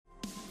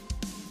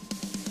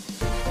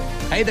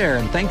Hey there,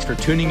 and thanks for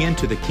tuning in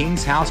to the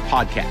King's House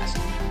podcast.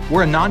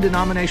 We're a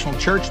non-denominational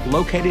church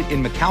located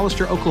in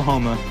McAlester,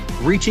 Oklahoma,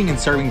 reaching and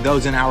serving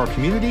those in our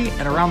community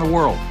and around the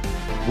world.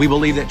 We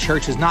believe that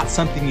church is not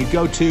something you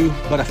go to,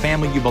 but a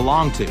family you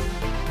belong to.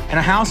 And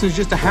a house is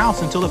just a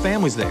house until the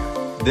family's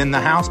there. Then the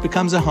house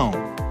becomes a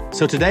home.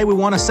 So today we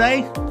want to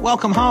say,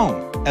 welcome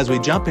home, as we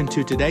jump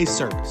into today's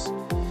service.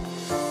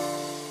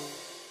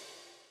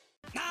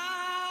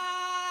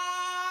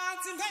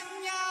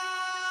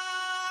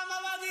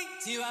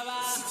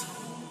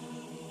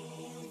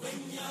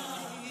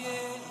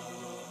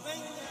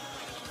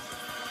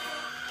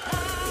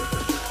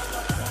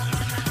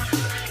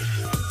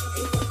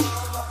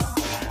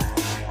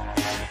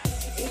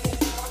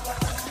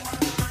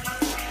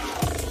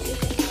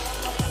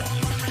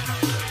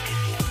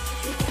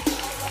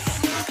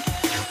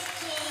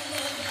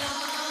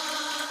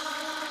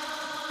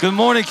 Good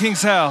morning,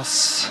 King's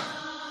House.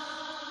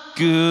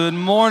 Good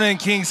morning,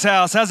 King's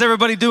House. How's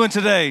everybody doing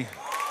today?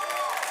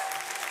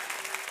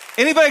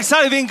 Anybody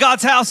excited to be in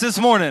God's house this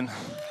morning?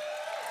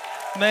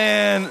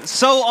 Man,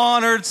 so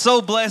honored,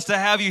 so blessed to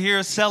have you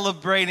here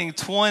celebrating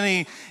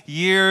 20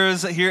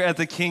 years here at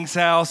the King's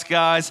House,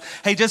 guys.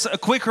 Hey, just a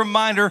quick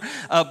reminder,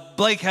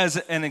 Blake has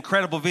an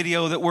incredible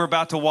video that we're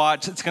about to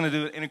watch. It's going to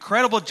do an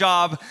incredible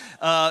job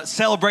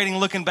celebrating,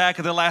 looking back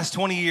at the last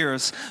 20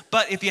 years.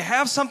 But if you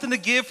have something to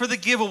give for the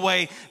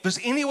giveaway, if there's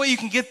any way you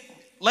can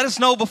let us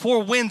know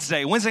before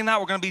Wednesday. Wednesday night,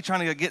 we're going to be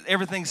trying to get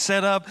everything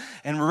set up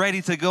and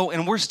ready to go,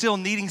 and we're still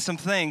needing some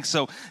things.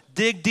 So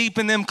dig deep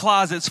in them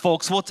closets,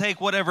 folks. We'll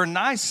take whatever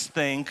nice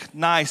thing,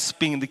 nice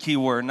being the key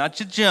word, not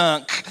your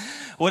junk,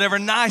 whatever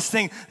nice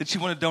thing that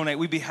you want to donate,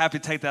 we'd be happy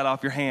to take that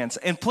off your hands.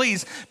 And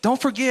please,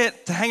 don't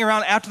forget to hang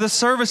around after the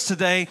service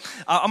today.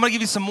 I'm going to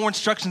give you some more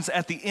instructions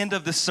at the end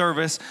of the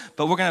service,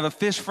 but we're going to have a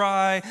fish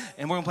fry,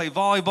 and we're going to play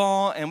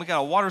volleyball, and we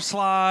got a water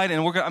slide,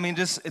 and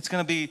it's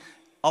going to be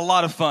a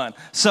lot of fun.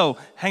 So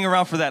hang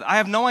around for that. I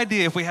have no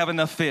idea if we have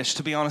enough fish,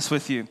 to be honest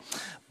with you.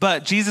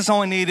 But Jesus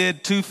only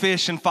needed 2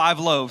 fish and 5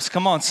 loaves.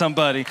 Come on,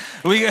 somebody.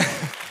 We're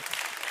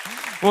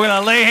going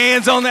to lay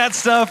hands on that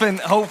stuff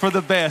and hope for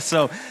the best.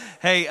 So,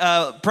 hey,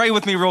 pray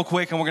with me real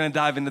quick, and we're going to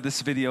dive into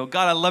this video.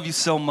 God, I love you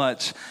so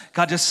much.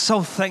 God, just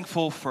so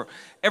thankful for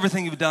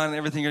everything you've done and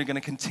everything you're going to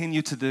continue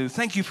to do.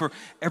 Thank you for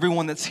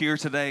everyone that's here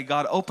today.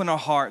 God, open our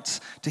hearts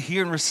to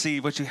hear and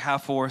receive what you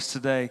have for us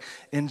today.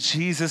 In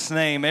Jesus'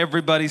 name,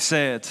 everybody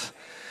said.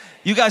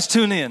 You guys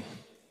tune in.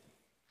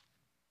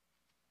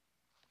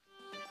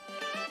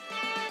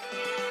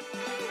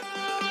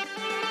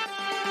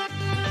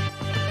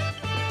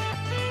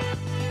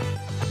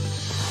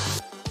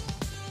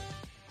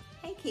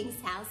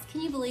 King's House.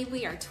 Can you believe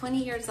we are 20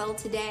 years old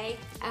today?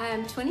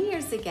 20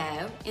 years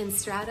ago in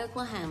Stroud,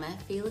 Oklahoma,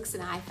 Felix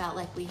and I felt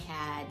like we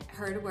had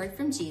heard a word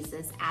from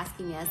Jesus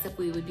asking us if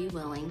we would be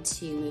willing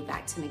to move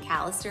back to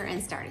McAlester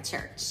and start a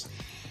church.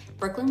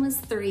 Brooklyn was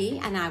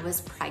 3 and I was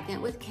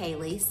pregnant with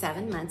Kaylee,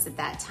 7 months at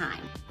that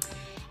time.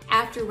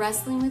 After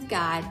wrestling with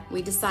God,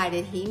 we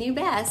decided he knew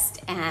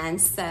best, and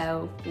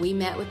so we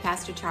met with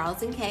Pastor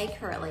Charles and Kay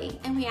Curley,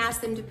 and we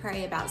asked them to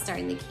pray about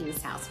starting the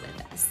King's House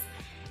with us.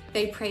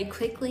 They prayed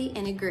quickly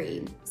and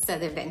agreed, so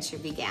the venture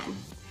began.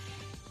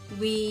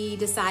 We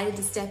decided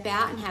to step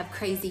out and have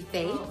crazy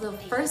faith. The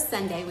first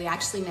Sunday we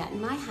actually met in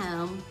my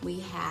home. We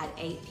had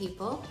 8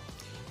 people,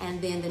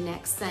 and then the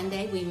next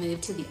Sunday we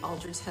moved to the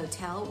Aldridge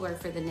Hotel, where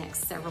for the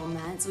next several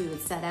months we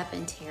would set up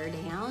and tear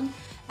down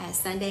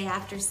Sunday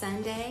after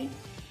Sunday.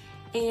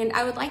 And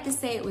I would like to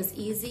say it was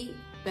easy,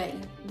 but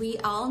we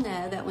all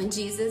know that when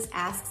Jesus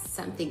asks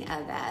something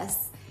of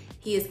us,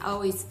 he is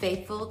always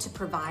faithful to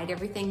provide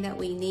everything that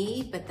we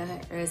need, but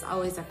there is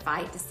always a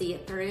fight to see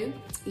it through.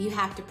 You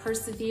have to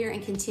persevere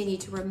and continue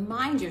to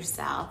remind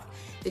yourself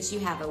that you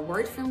have a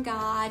word from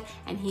God,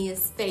 and he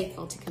is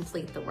faithful to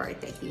complete the word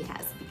that he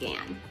has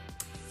began.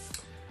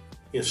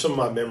 You know, some of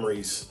my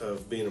memories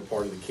of being a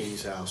part of the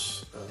King's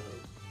House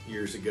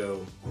years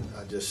ago,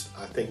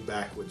 I think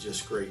back with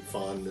just great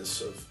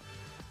fondness of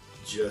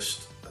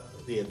just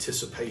the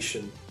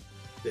anticipation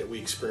that we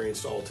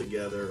experienced all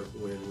together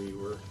when we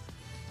were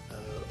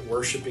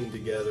worshiping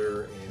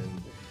together,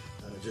 and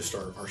just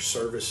our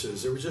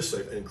services. There was just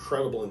an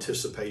incredible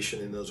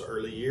anticipation in those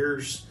early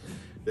years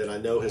that I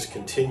know has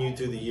continued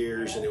through the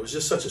years, and it was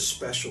just such a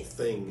special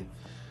thing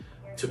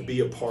to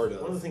be a part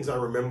of. One of the things I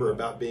remember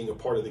about being a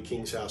part of the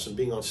King's House and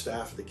being on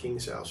staff at the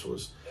King's House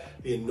was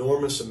the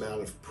enormous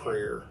amount of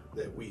prayer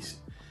that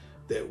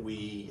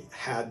we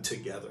had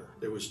together.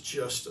 There was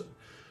just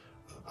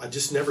I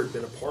just never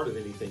been a part of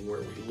anything where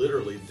we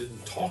literally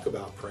didn't talk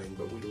about praying,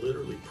 but we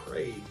literally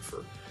prayed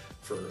for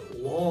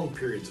long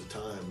periods of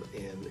time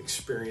and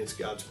experienced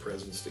God's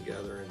presence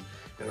together.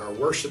 And our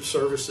worship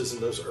services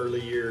in those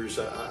early years,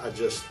 I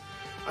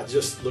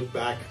just look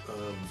back,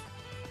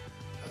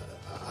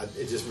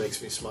 it just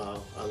makes me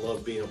smile. I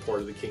love being a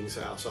part of the King's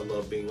House. I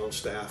love being on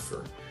staff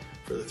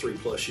for the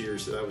 3+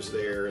 years that I was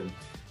there, and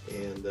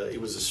it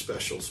was a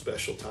special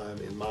time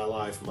in my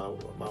life,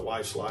 my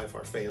wife's life,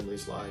 our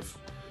family's life.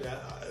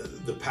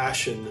 The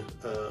passion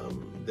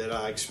that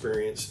I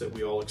experienced, that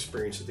we all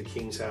experienced at the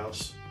King's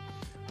House,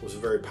 was a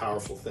very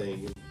powerful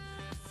thing.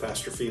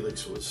 Pastor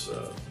Felix was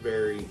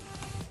very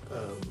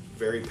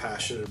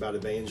passionate about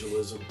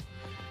evangelism,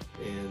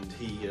 and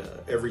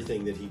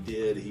everything that he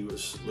did, he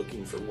was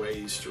looking for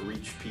ways to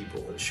reach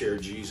people and share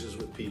Jesus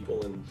with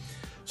people. And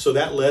so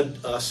that led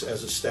us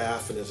as a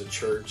staff and as a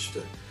church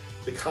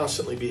to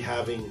constantly be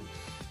having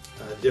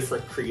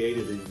different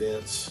creative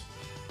events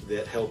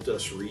that helped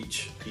us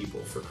reach people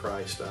for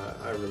Christ.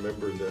 I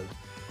remember the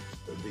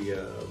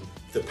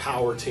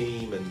power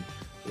team, and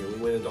we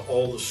went into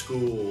all the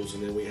schools,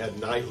 and then we had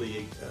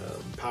nightly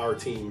power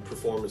team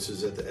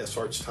performances at the S.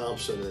 Arch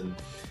Thompson, and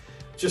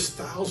just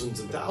thousands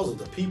and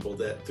thousands of people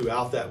that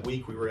throughout that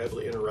week we were able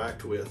to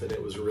interact with, and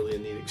it was really a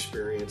neat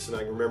experience. And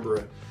I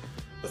remember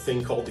a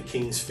thing called the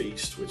King's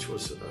Feast, which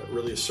was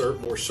really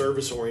more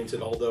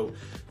service-oriented, although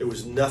there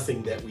was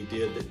nothing that we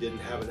did that didn't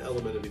have an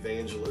element of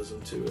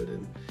evangelism to it.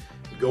 And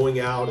going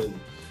out and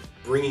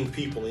bringing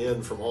people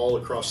in from all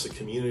across the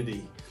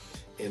community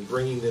and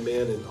bringing them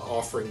in and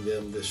offering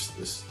them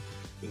this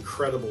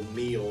incredible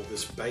meal,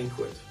 this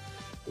banquet,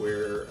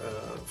 where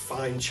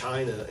fine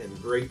china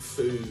and great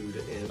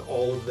food and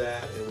all of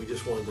that, and we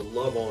just wanted to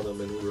love on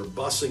them, and we were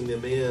bussing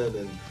them in,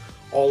 and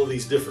all of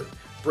these different,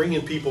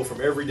 bringing people from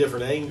every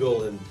different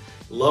angle and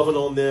loving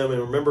on them.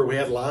 And remember, we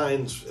had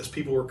lines as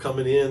people were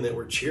coming in that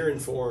were cheering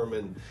for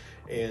them,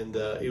 and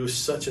it was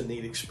such a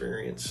neat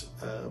experience.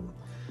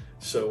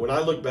 So when I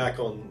look back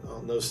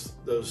on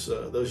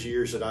those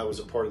years that I was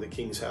a part of the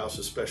King's House,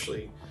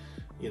 especially,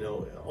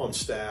 on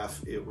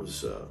staff, it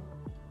was a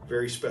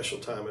very special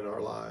time in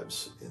our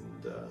lives.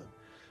 And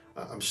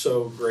I'm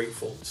so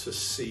grateful to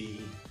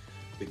see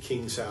the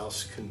King's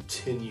House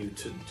continue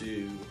to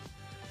do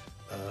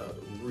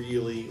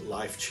really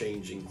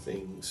life-changing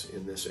things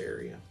in this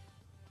area.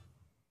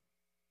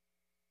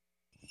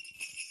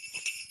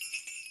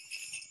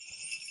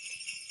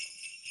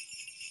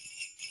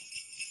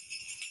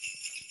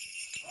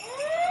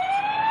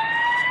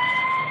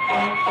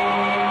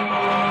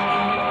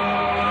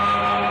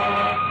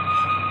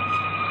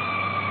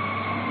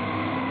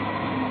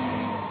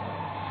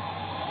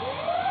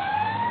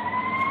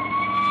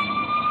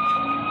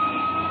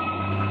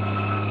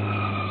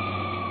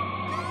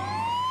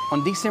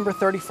 On December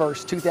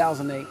 31st,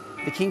 2008,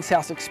 the King's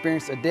House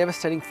experienced a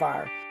devastating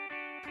fire.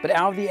 But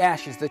out of the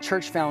ashes, the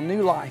church found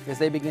new life as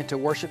they began to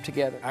worship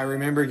together. I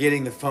remember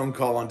getting the phone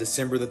call on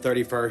December the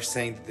 31st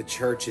saying that the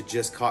church had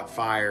just caught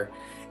fire.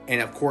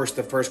 And of course,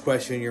 the first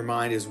question in your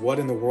mind is, what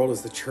in the world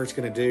is the church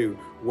going to do?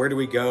 Where do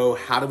we go?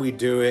 How do we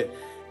do it?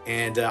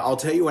 And I'll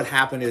tell you what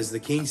happened is the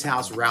King's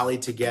House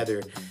rallied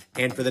together.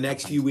 And for the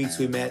next few weeks,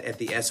 we met at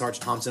the S. Arch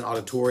Thompson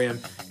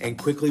Auditorium and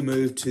quickly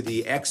moved to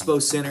the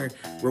Expo Center,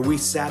 where we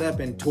sat up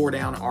and tore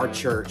down our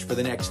church for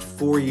the next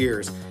 4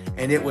 years.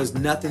 And it was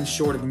nothing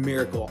short of a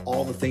miracle,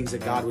 all the things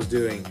that God was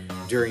doing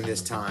during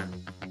this time.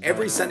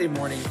 Every Sunday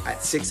morning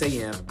at 6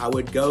 a.m., I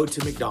would go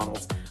to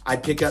McDonald's.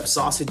 I'd pick up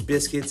sausage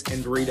biscuits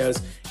and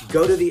burritos,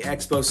 go to the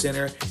Expo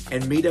Center,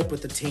 and meet up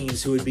with the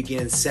teams who would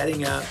begin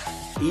setting up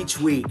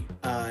each week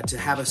to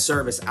have a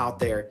service out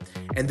there.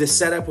 And this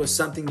setup was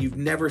something you've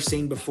never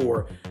seen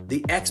before.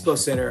 The Expo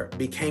Center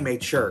became a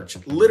church,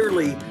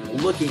 literally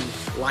looking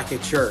like a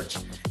church.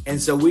 And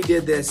so we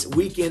did this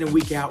week in and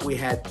week out. We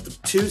had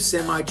 2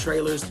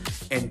 semi-trailers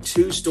and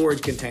 2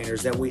 storage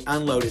containers that we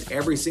unloaded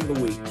every single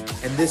week.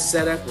 And this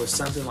setup was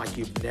something like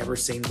you've never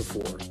seen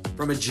before.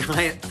 From a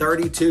giant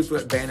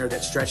 32-foot banner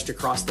that stretched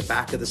across the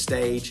back of the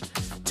stage,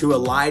 to a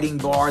lighting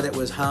bar that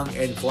was hung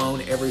and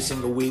flown every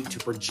single week, to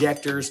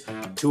projectors,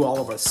 to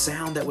all of a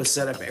sound that was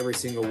set up every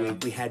single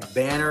week. We had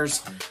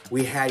banners,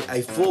 we had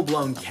a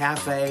full-blown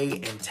cafe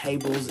and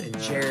tables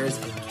and chairs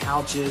and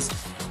couches.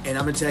 And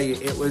I'm gonna tell you,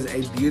 it was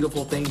a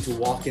beautiful thing to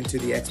walk into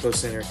the Expo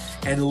Center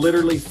and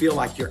literally feel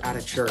like you're at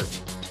a church.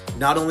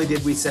 Not only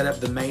did we set up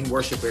the main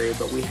worship area,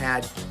 but we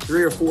had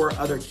 3 or 4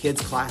 other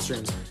kids'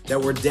 classrooms that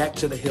were decked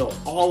to the hilt.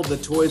 All of the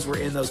toys were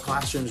in those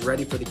classrooms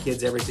ready for the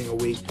kids every single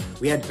week.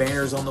 We had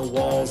banners on the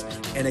walls,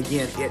 and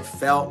again, it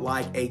felt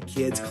like a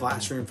kids'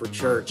 classroom for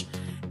church.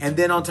 And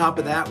then on top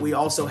of that, we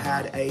also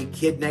had a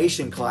Kid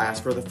Nation class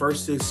for the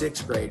 1st through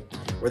 6th grade,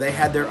 where they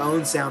had their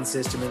own sound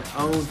system and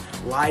own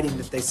lighting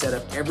that they set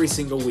up every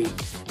single week.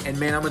 And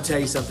man, I'm gonna tell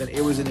you something,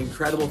 it was an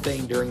incredible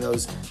thing during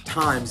those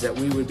times that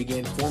we would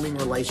begin forming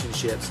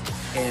relationships.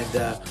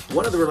 And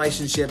one of the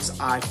relationships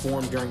I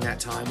formed during that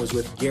time was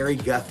with Gary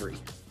Guthrie.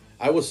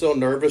 I was so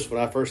nervous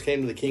when I first came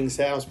to the King's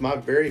House. My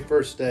very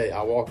first day,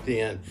 I walked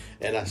in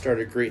and I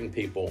started greeting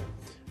people.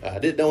 I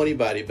didn't know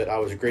anybody, but I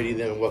was greeting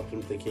them and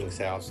welcome to the King's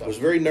House. I was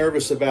very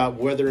nervous about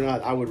whether or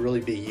not I would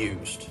really be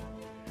used,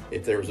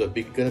 if there was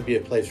going to be a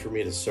place for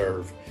me to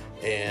serve.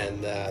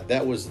 And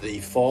that was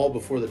the fall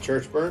before the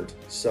church burnt.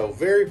 So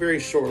very, very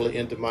shortly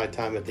into my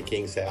time at the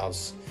King's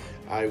House,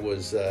 I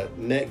was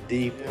neck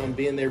deep in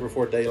being there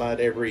before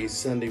daylight every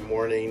Sunday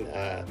morning.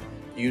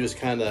 You just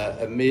kind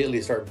of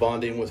immediately start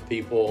bonding with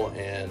people,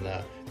 and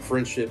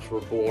friendships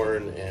were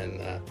born,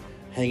 and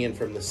hanging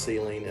from the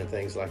ceiling and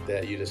things like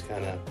that.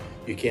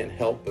 You can't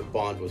help but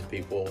bond with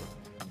people.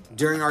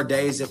 During our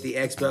days at the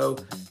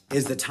Expo,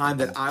 is the time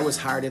that I was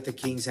hired at the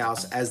King's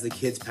House as the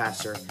kids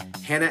pastor.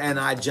 Hannah and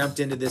I jumped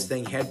into this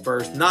thing head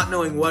first, not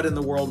knowing what in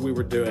the world we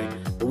were doing,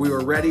 but we were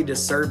ready to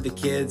serve the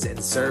kids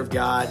and serve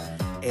God.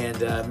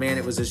 And man,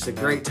 it was just a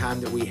great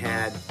time that we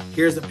had.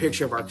 Here's a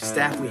picture of our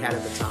staff we had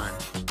at the time.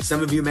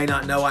 Some of you may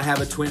not know I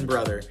have a twin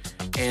brother,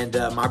 and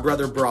my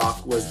brother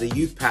Brock was the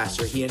youth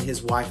pastor, he and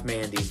his wife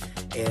Mandy,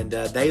 and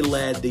they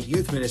led the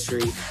youth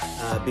ministry,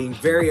 being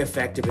very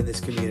effective in this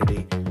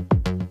community.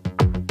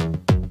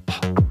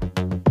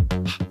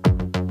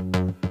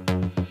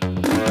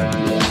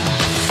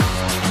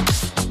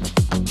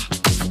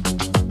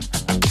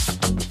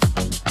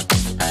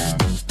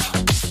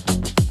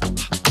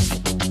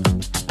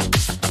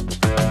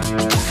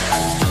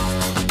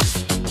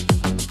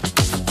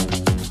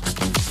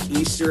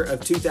 Easter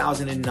of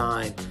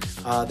 2009,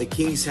 the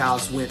King's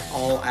House went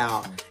all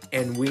out,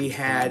 and we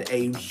had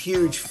a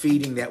huge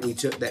feeding that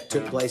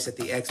took place at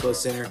the Expo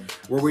Center,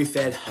 where we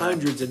fed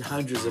hundreds and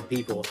hundreds of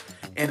people.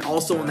 And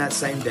also on that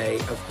same day,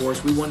 of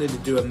course, we wanted to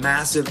do a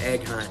massive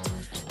egg hunt.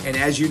 And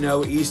as you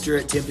know, Easter,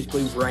 it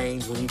typically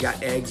rains when you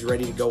got eggs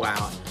ready to go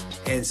out.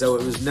 And so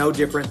it was no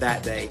different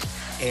that day.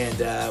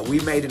 And we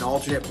made an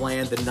alternate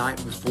plan the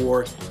night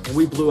before, and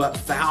we blew up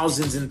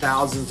thousands and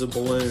thousands of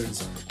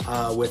balloons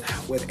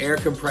with air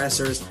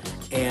compressors.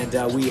 And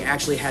we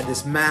actually had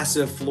this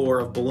massive floor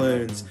of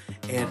balloons,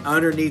 and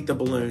underneath the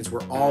balloons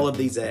were all of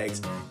these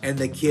eggs, and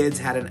the kids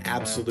had an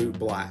absolute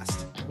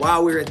blast.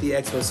 While we were at the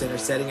Expo Center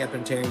setting up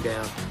and tearing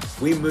down,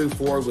 we moved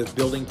forward with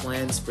building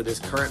plans for this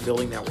current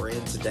building that we're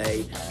in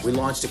today. We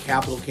launched a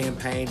capital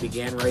campaign,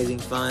 began raising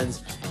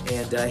funds,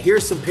 and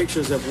here's some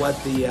pictures of what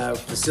the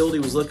facility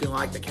was looking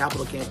like, the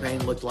capital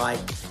campaign looked like.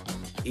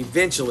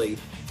 Eventually,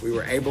 we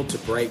were able to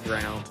break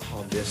ground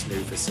on this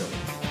new facility.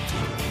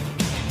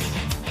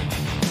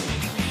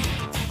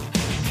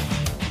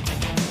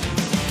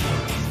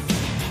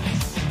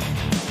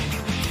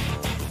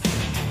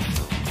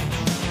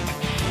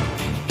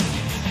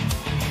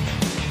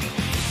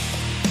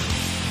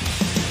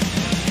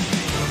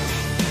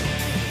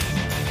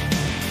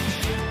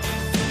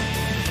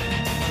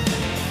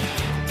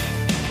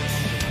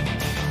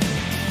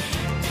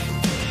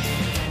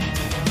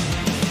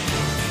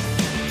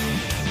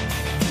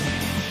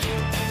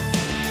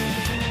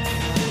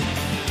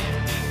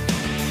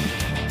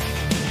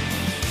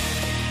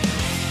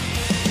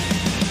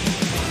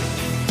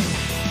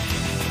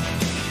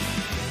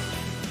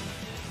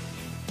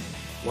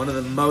 One of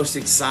the most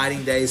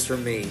exciting days for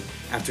me,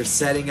 after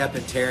setting up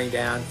and tearing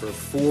down for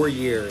 4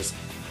 years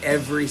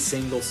every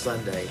single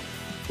Sunday,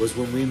 was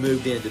when we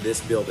moved into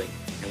this building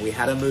and we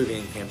had a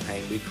move-in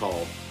campaign we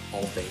called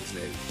All Things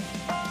New.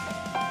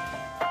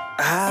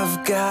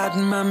 I've got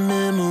my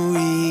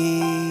memories,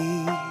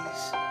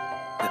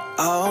 they're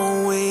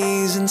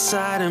always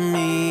inside of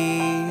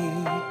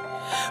me,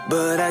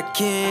 but I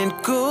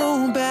can't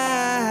go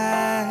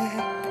back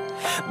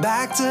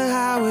to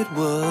how it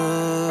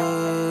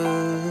was.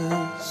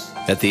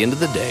 At the end of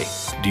the day,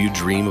 do you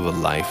dream of a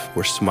life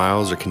where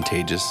smiles are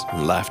contagious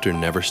and laughter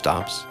never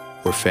stops?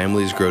 Where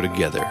families grow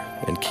together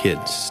and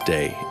kids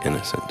stay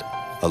innocent?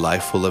 A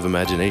life full of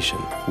imagination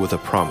with a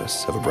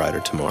promise of a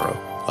brighter tomorrow.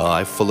 A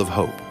life full of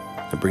hope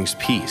that brings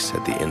peace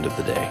at the end of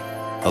the day.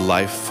 A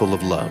life full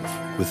of love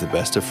with the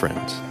best of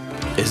friends.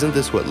 Isn't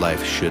this what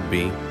life should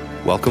be?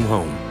 Welcome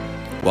home.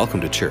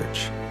 Welcome to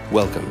church.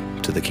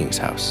 Welcome to the King's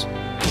House.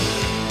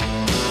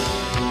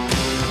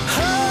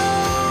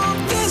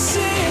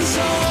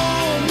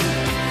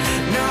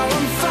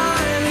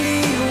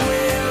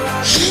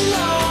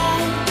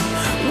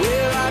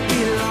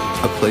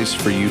 A place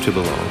for you to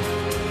belong,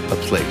 a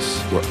place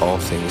where all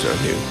things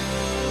are new.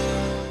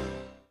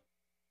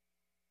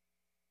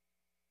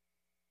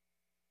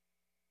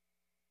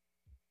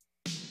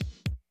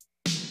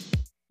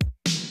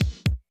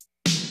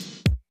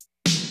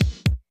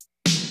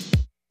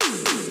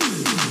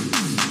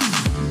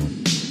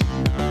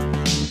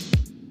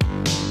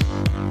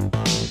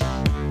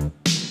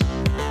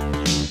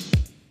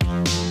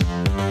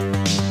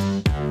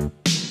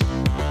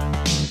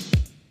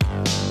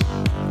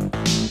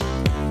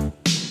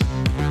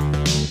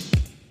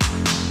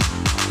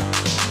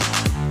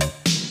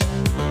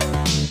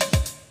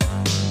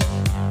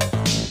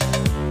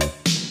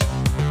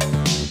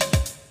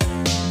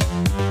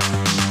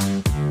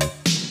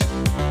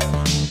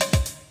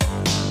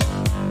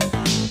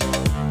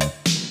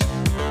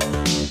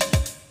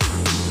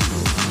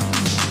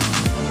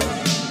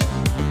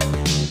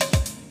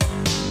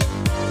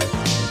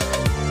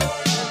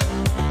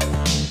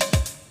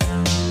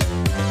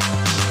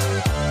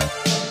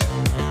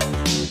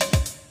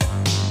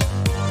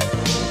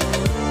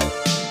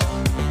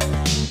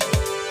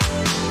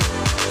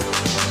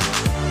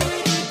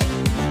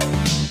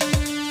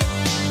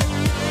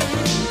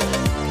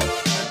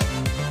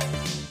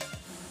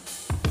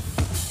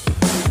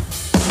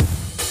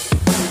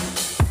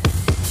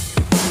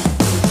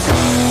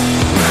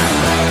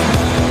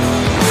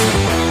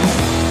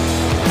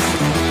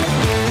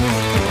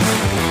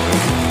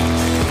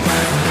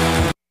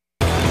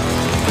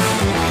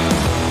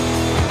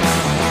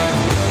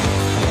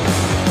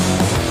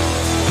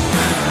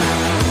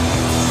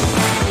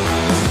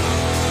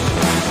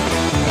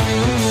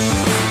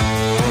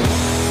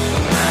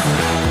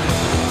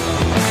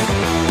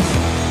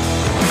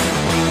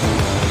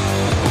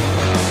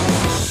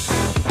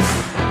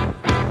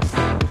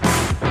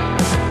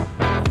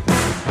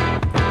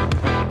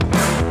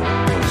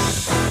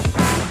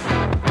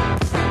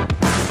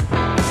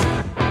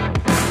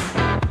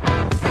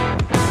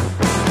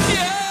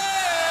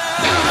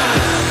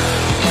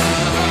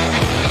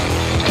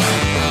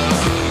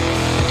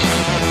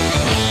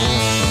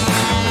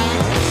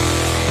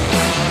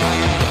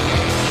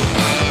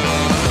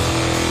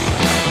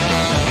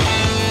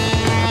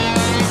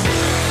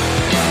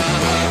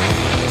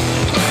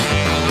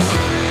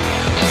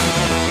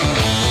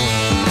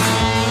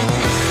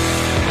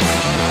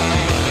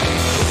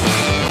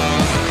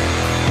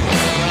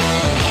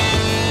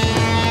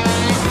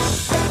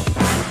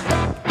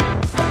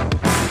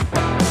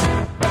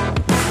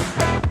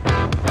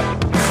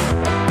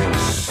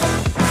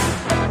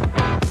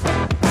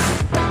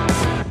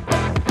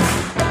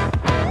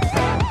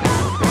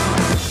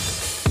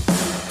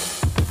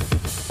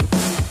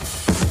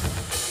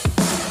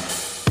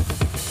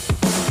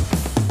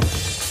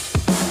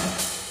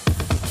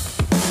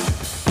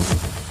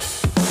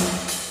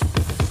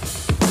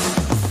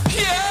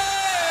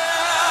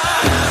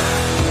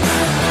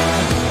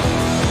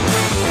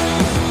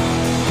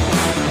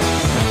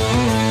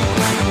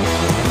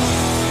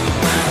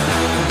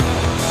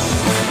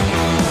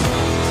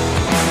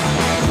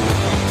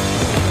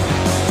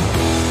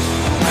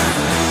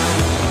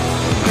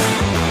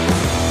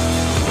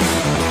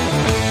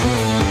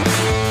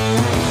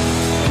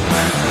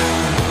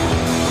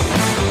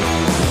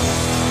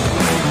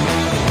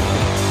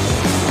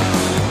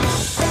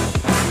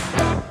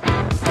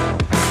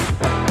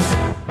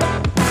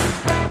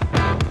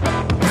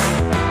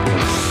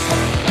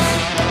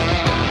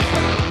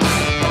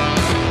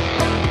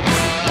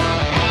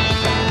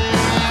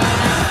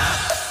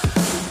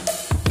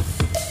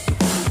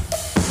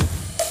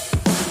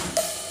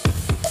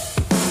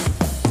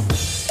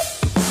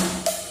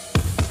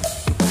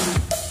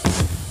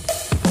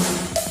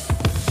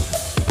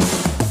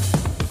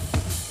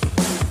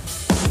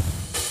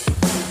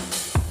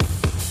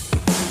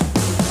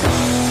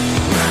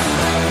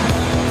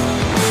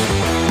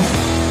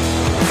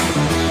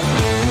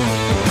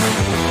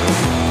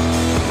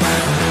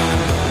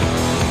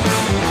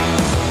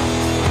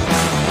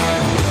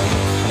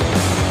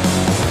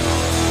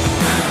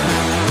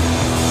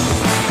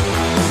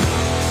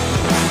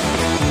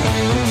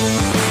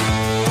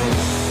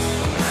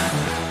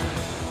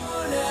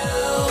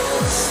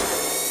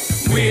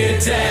 We're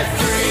debt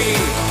free.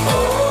 Oh,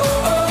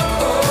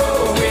 oh,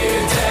 oh,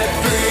 we're debt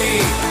free.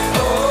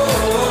 Oh,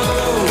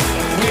 oh,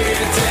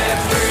 we're debt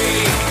free.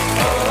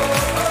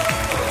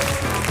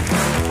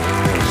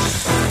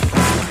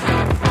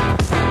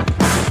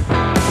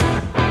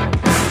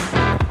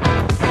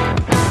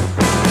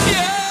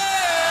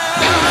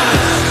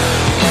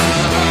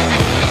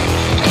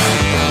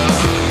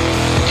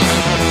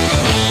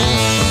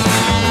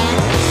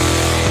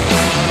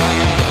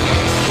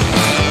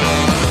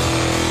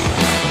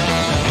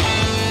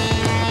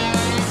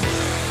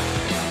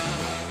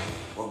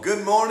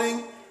 Good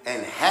morning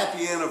and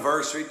happy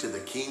anniversary to the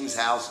King's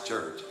House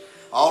Church.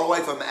 All the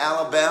way from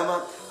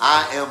Alabama,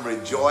 I am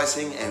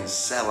rejoicing and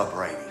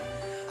celebrating.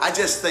 I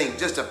just think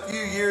just a few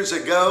years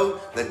ago,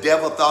 the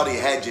devil thought he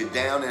had you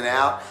down and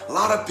out. A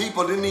lot of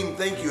people didn't even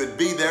think you would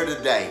be there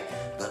today.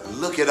 But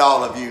look at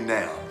all of you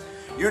now.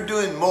 You're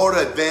doing more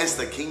to advance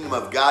the kingdom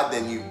of God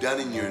than you've done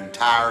in your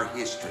entire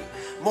history.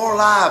 More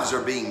lives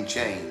are being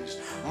changed.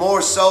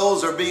 More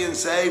souls are being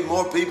saved.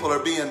 More people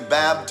are being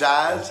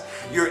baptized.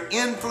 Your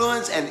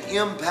influence and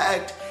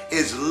impact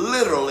is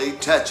literally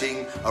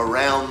touching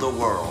around the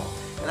world.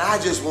 And I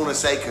just want to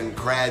say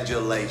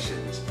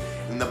congratulations.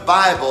 In the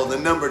Bible, the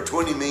number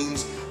 20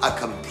 means a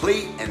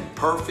complete and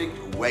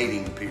perfect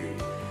waiting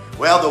period.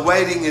 Well, the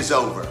waiting is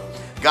over.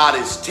 God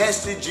has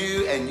tested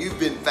you and you've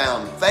been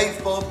found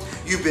faithful.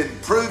 You've been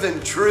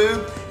proven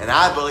true, and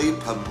I believe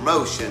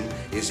promotion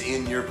is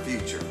in your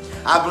future.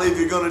 I believe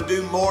you're going to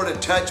do more to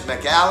touch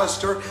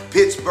McAllister,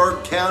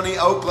 Pittsburgh County,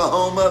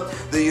 Oklahoma,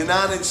 the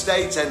United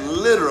States, and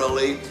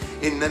literally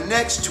in the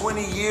next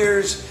 20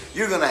 years,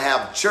 you're going to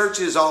have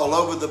churches all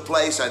over the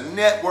place, a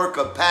network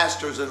of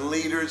pastors and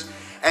leaders,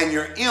 and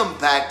your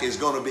impact is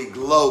going to be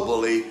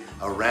globally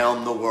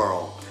around the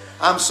world.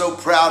 I'm so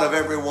proud of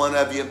every one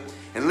of you.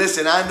 And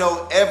listen, I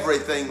know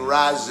everything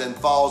rises and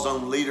falls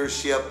on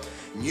leadership.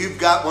 You've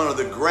got one of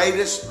the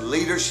greatest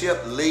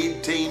leadership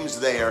lead teams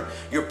there.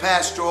 Your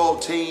pastoral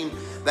team,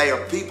 they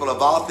are people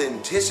of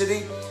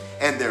authenticity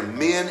and they're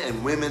men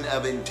and women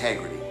of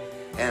integrity.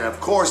 And of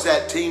course,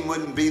 that team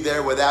wouldn't be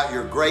there without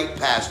your great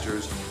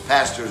pastors,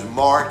 Pastors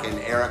Mark and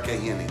Erica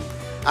Hennen.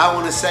 I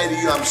want to say to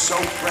you, I'm so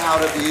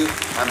proud of you.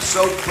 I'm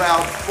so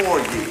proud for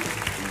you.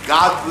 And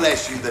God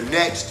bless you. The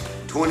next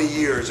 20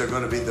 years are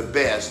going to be the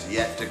best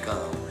yet to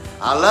come.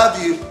 I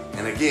love you.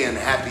 And again,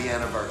 happy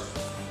anniversary.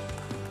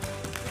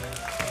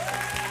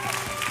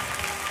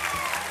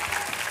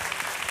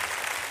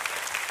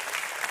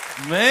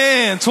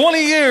 Man,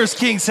 20 years,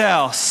 King's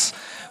House.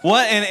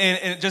 What,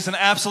 and just an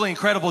absolutely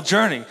incredible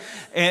journey.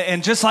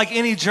 And just like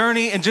any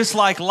journey and just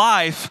like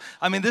life,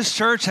 I mean, this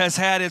church has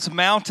had its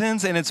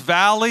mountains and its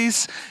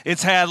valleys.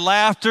 It's had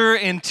laughter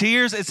and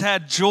tears. It's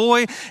had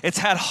joy. It's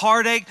had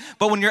heartache.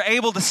 But when you're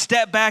able to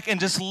step back and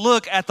just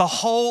look at the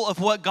whole of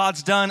what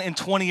God's done in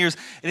 20 years,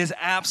 it is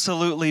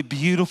absolutely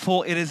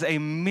beautiful. It is a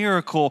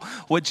miracle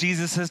what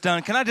Jesus has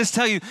done. Can I just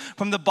tell you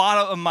from the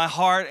bottom of my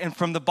heart and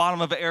from the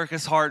bottom of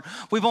Erica's heart,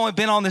 we've only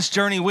been on this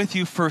journey with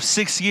you for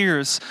 6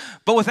 years,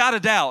 but without a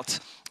doubt,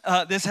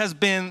 this has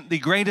been the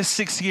greatest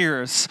 6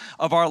 years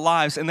of our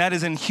lives, and that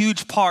is in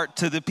huge part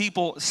to the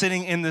people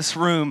sitting in this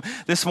room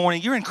this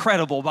morning. You're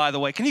incredible, by the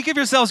way. Can you give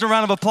yourselves a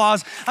round of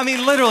applause? I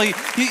mean, literally,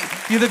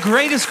 you're the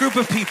greatest group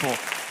of people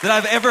that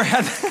I've ever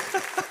had.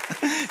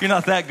 You're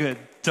not that good,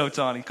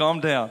 Totani.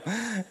 Calm down.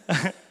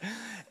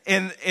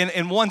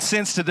 In one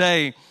sense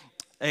today,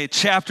 a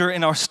chapter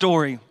in our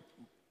story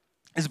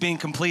is being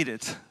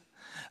completed.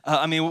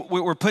 I mean,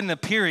 we're putting a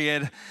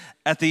period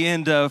at the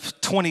end of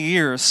 20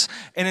 years.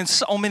 And in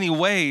so many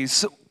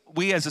ways,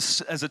 we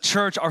as a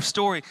church, our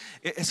story,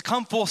 it's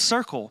come full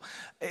circle.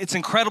 It's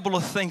incredible to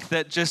think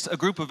that just a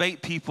group of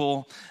 8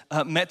 people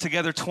met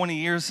together 20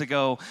 years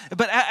ago.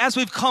 But as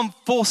we've come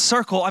full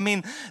circle, I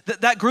mean,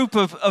 that group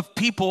of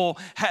people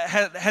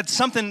had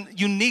something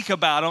unique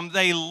about them.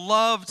 They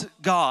loved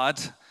God,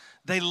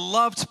 they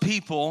loved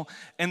people,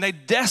 and they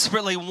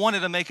desperately wanted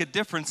to make a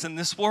difference in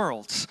this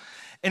world.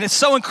 And it's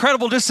so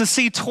incredible just to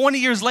see 20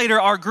 years later,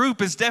 our group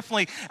has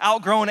definitely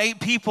outgrown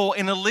 8 people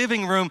in a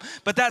living room,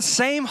 but that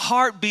same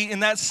heartbeat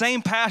and that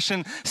same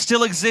passion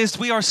still exists.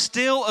 We are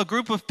still a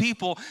group of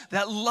people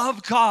that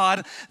love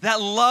God,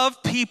 that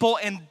love people,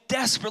 and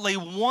desperately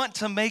want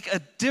to make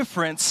a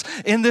difference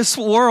in this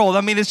world.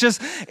 I mean,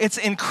 it's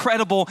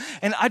incredible.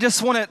 And I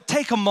just want to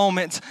take a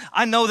moment.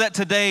 I know that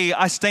today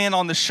I stand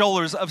on the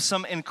shoulders of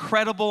some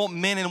incredible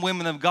men and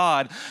women of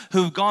God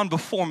who've gone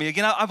before me.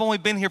 Again, I've only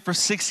been here for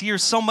 6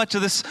 years. So much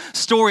of this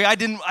story I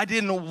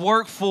didn't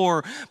work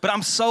for, but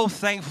I'm so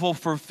thankful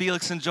for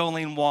Felix and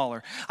Jolene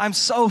Waller. I'm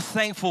so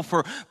thankful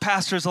for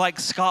pastors like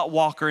Scott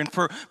Walker and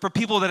for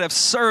people that have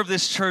served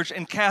this church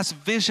and cast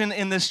vision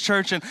in this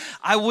church. And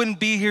I wouldn't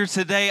be here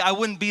today. I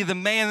wouldn't be the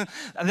man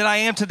that I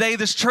am today.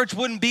 This church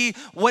wouldn't be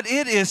what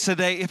it is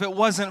today if it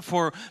wasn't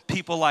for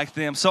people like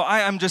them. So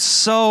I am just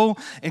so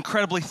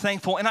incredibly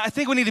thankful. And I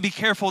think we need to be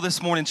careful this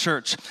morning,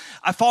 church.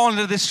 I've fallen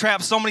into this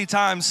trap so many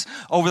times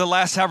over the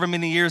last however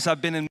many years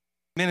I've been in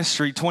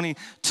ministry,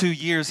 22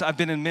 years I've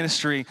been in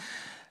ministry.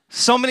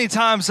 So many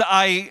times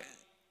I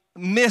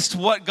missed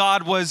what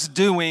God was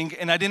doing,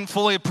 and I didn't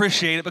fully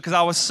appreciate it because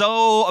I was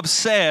so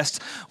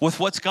obsessed with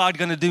what's God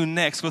going to do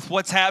next, with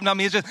what's happening. I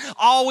mean, it's just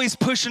always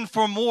pushing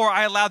for more.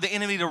 I allowed the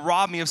enemy to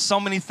rob me of so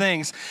many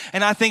things,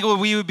 and I think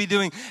we would be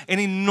doing an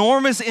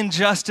enormous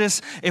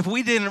injustice if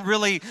we didn't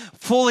really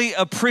fully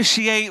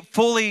appreciate,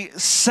 fully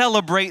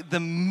celebrate the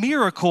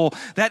miracle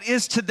that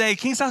is today.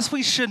 King's House,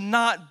 we should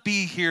not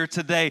be here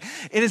today.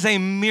 It is a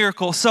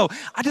miracle. So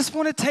I just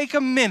want to take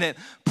a minute,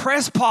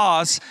 press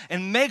pause,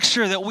 and make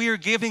sure that we are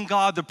giving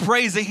God the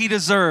praise that he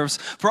deserves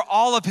for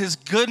all of his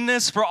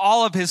goodness, for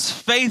all of his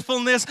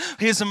faithfulness,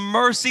 his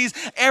mercies,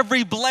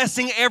 every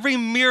blessing, every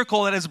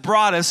miracle that has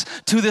brought us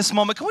to this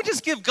moment. Can we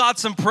just give God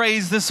some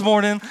praise this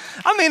morning?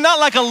 I mean, not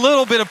like a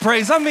little bit of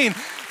praise. I mean,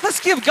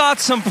 let's give God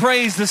some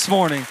praise this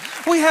morning.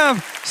 We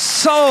have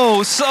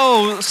so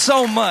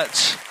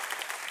much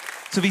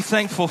to be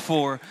thankful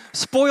for.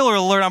 Spoiler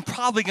alert, I'm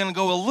probably going to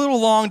go a little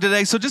long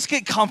today, so just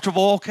get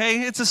comfortable,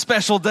 okay? It's a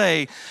special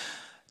day.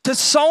 To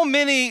so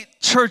many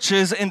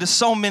churches and to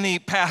so many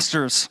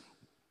pastors,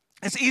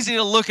 it's easy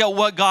to look at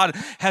what God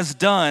has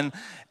done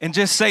and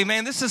just say,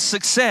 man, this is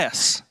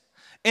success.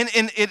 And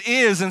it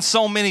is in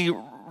so many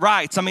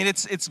rights. I mean,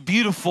 it's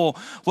beautiful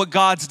what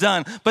God's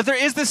done. But there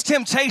is this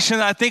temptation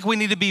that I think we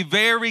need to be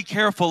very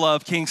careful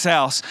of, King's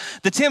House.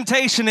 The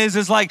temptation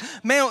is like,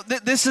 man,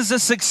 this is a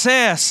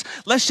success.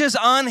 Let's just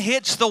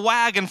unhitch the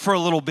wagon for a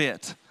little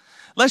bit.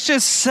 Let's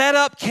just set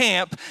up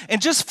camp,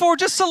 and for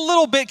just a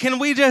little bit, can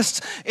we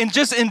just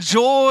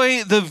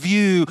enjoy the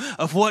view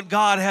of what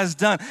God has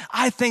done?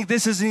 I think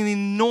this is an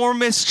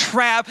enormous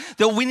trap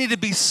that we need to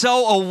be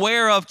so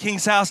aware of,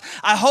 King's House.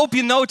 I hope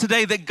you know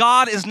today that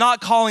God is not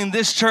calling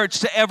this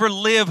church to ever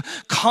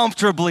live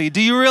comfortably.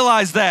 Do you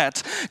realize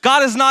that?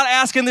 God is not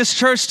asking this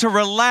church to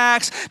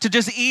relax, to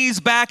just ease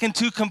back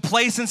into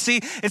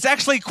complacency. It's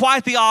actually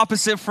quite the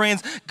opposite,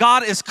 friends.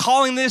 God is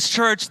calling this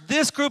church,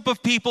 this group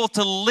of people,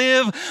 to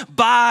live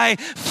by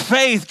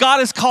faith.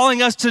 God is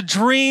calling us to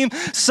dream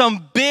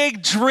some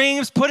big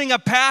dreams, putting a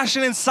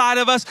passion inside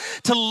of us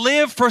to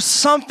live for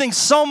something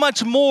so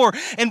much more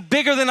and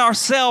bigger than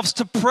ourselves,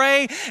 to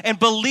pray and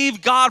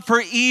believe God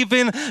for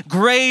even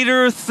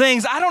greater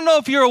things. I don't know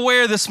if you're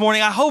aware this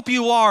morning, I hope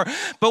you are,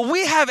 but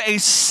we have a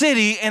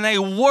city and a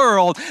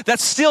world that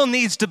still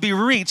needs to be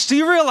reached. Do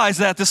you realize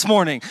that this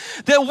morning?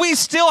 That we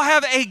still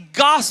have a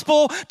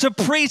gospel to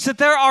preach, that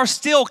there are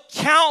still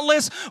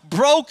countless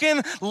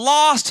broken,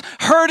 lost,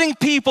 hurting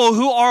people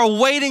who are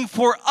waiting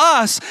for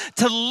us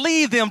to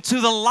lead them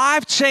to the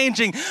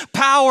life-changing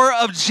power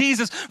of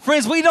Jesus.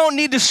 Friends, we don't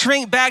need to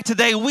shrink back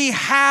today. We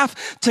have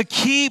to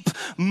keep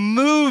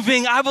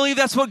moving. I believe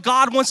that's what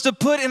God wants to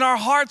put in our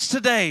hearts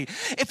today.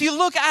 If you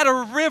look at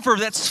a river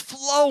that's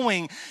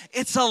flowing,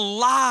 it's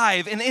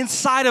alive, and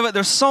inside of it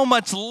there's so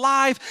much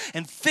life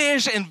and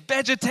fish and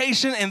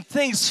vegetation and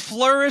things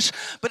flourish.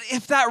 But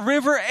if that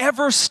river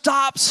ever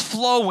stops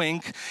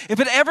flowing,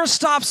 if it ever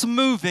stops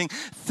moving,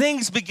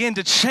 things begin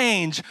to change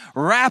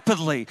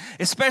rapidly,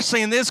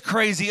 especially in this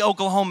crazy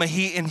Oklahoma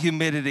heat and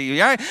humidity.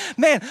 Right?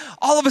 Man,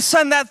 all of a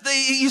sudden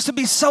it used to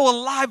be so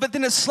alive, but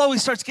then it slowly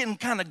starts getting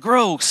kind of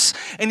gross,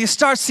 and you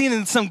start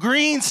seeing some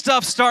green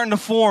stuff starting to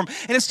form,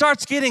 and it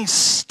starts getting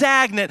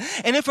stagnant.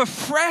 And if a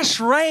fresh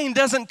rain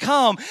doesn't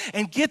come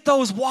and get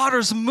those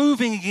waters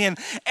moving again,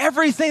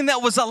 everything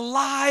that was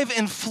alive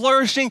and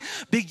flourishing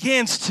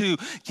begins to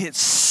get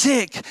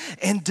sick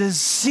and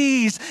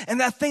diseased,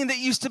 and that thing that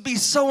used to be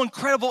so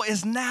incredible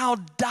is now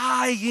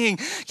dying.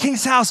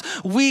 King's House,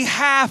 we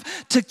have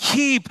to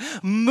keep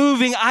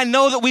moving. I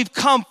know that we've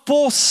come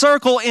full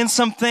circle in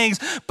some things,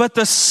 but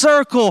the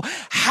circle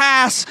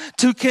has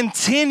to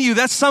continue.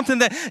 That's something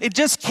that it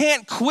just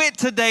can't quit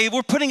today.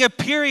 We're putting a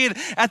period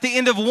at the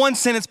end of one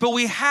sentence, but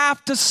we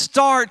have to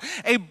start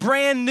a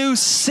brand new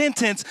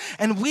sentence,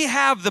 and we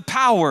have the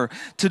power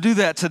to do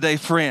that today,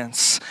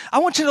 friends. I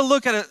want you to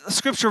look at a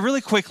scripture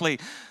really quickly.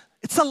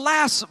 It's the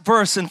last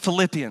verse in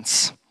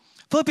Philippians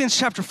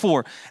chapter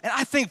 4. And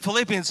I think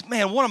Philippians,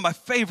 man, one of my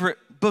favorite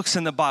books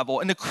in the Bible,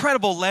 an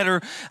incredible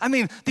letter. I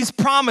mean, these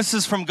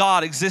promises from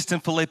God exist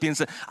in Philippians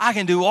that I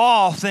can do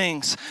all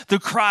things through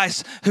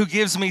Christ who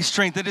gives me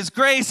strength, that his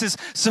grace is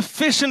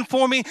sufficient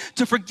for me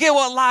to forget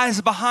what lies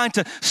behind,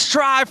 to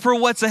strive for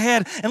what's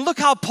ahead. And look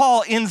how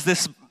Paul ends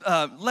this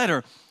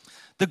letter.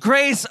 The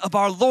grace of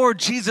our Lord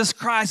Jesus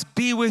Christ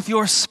be with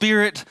your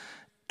spirit.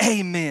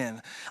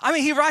 Amen. I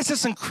mean, he writes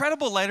this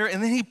incredible letter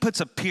and then he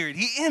puts a period.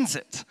 He ends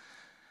it.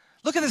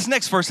 Look at this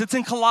next verse. It's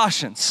in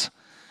Colossians.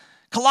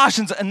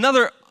 Colossians,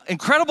 another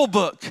incredible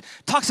book,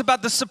 talks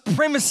about the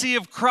supremacy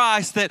of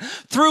Christ, that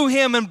through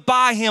him and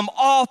by him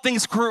all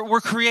things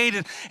were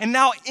created, and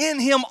now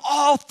in him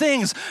all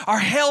things are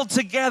held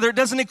together. It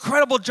does an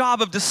incredible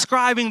job of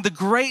describing the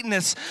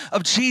greatness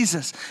of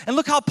Jesus. And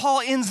look how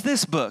Paul ends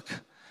this book.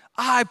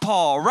 I,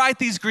 Paul, write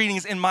these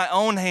greetings in my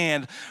own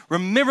hand.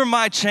 Remember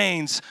my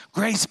chains.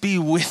 Grace be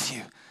with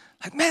you.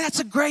 Like, man, that's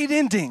a great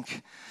ending.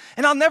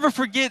 And I'll never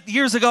forget,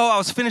 years ago, I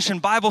was finishing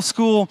Bible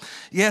school.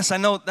 Yes, I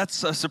know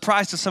that's a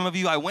surprise to some of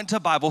you. I went to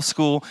Bible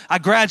school. I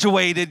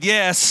graduated,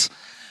 yes.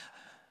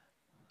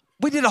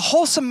 We did a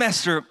whole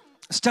semester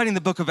studying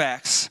the book of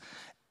Acts.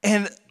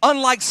 And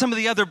unlike some of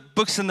the other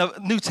books in the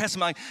New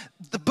Testament,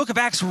 the book of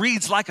Acts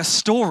reads like a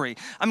story.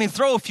 I mean,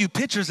 throw a few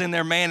pictures in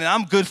there, man, and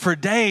I'm good for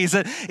days.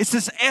 It's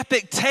this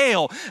epic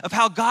tale of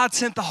how God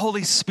sent the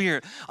Holy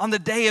Spirit on the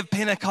day of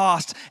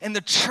Pentecost, and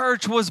the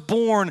church was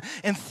born,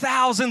 and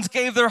thousands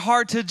gave their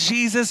heart to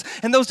Jesus,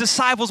 and those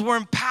disciples were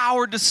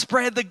empowered to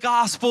spread the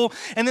gospel.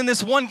 And then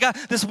this one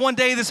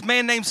day, this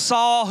man named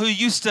Saul, who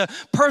used to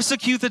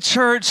persecute the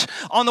church,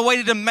 on the way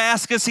to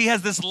Damascus, he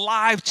has this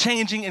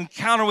life-changing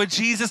encounter with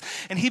Jesus,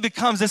 and he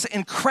becomes this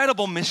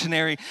incredible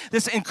missionary,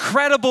 this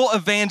incredible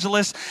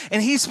evangelist,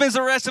 and he spends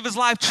the rest of his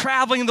life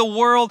traveling the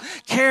world,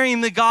 carrying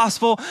the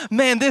gospel.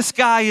 Man, this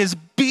guy is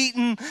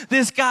beaten.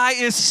 This guy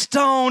is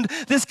stoned.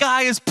 This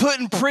guy is put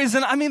in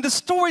prison. I mean, the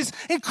story's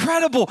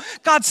incredible.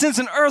 God sends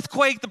an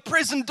earthquake. The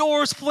prison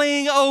doors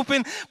fling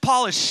open.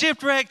 Paul is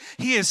shipwrecked.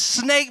 He is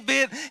snake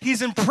bit.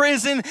 He's in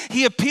prison.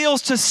 He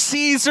appeals to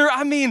Caesar.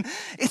 I mean,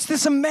 it's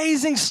this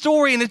amazing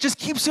story, and it just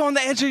keeps you on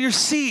the edge of your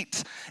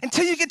seat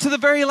until you get to the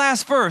very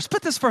last verse.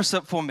 Put this verse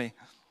up for me.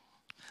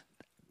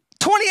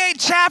 28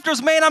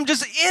 chapters, man, I'm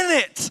just in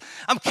it.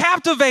 I'm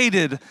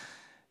captivated.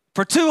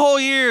 For 2 whole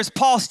years,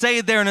 Paul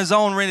stayed there in his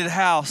own rented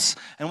house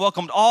and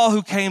welcomed all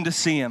who came to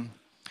see him.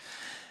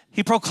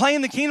 He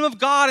proclaimed the kingdom of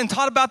God and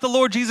taught about the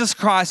Lord Jesus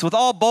Christ with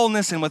all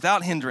boldness and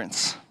without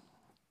hindrance.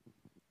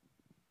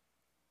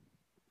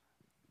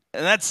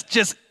 And that's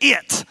just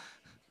it.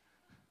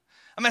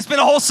 I mean, I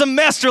spent a whole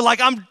semester like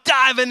I'm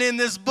diving in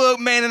this book,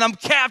 man, and I'm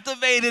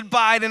captivated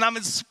by it and I'm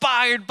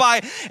inspired by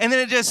it. And then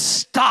it just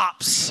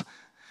stops.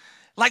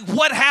 Like,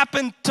 what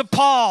happened to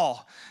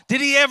Paul?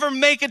 Did he ever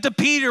make it to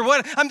Peter?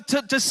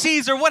 To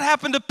Caesar? What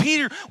happened to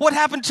Peter? What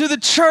happened to the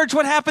church?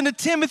 What happened to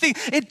Timothy?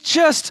 It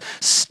just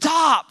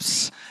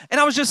stops. And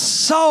I was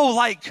just so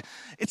like,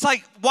 it's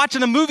like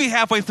watching a movie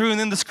halfway through and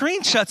then the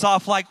screen shuts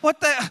off. Like, what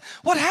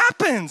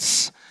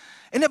happens?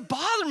 And it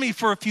bothered me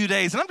for a few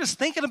days. And I'm just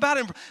thinking about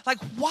it. Like,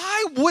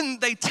 why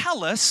wouldn't they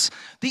tell us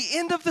the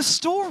end of the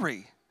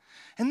story?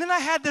 And then I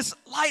had this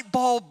light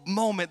bulb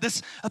moment,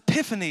 this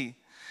epiphany.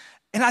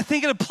 And I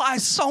think it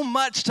applies so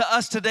much to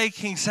us today,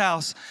 King's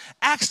House.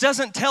 Acts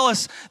doesn't tell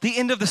us the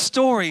end of the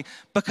story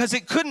because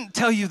it couldn't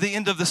tell you the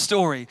end of the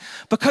story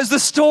because the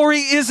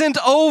story isn't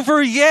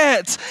over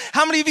yet.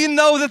 How many of you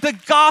know that the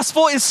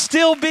gospel is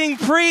still being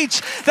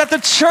preached, that the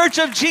church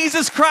of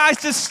Jesus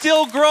Christ is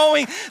still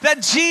growing,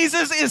 that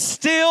Jesus is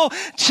still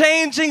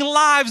changing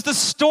lives? The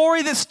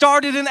story that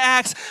started in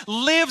Acts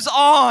lives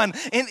on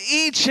in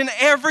each and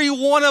every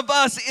one of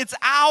us. It's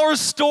our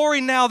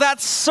story now.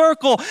 That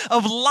circle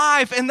of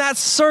life and that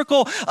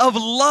circle of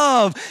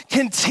love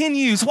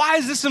continues. Why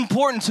is this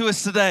important to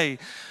us today?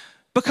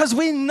 Because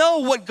we know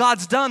what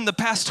God's done the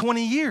past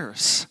 20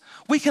 years.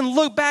 We can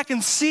look back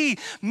and see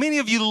many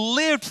of you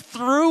lived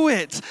through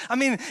it. I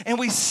mean, and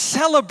we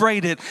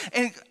celebrate it.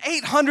 And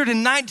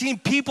 819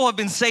 people have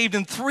been saved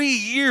in 3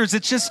 years.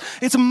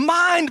 It's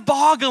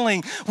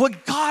mind-boggling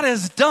what God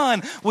has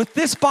done with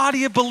this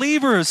body of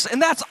believers.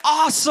 And that's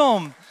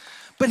awesome.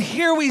 But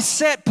here we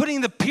sit, putting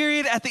the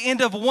period at the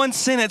end of one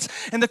sentence,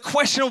 and the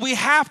question we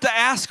have to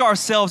ask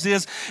ourselves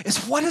is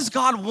what does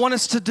God want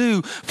us to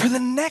do for the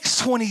next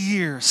 20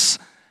 years?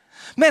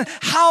 Man,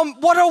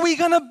 what are we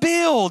going to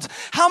build?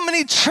 How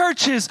many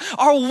churches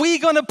are we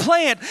going to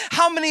plant?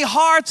 How many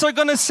hearts are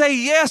going to say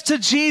yes to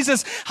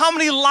Jesus? How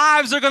many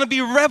lives are going to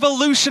be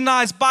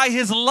revolutionized by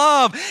his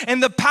love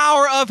and the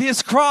power of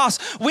his cross?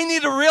 We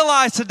need to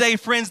realize today,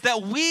 friends,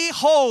 that we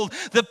hold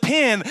the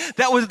pen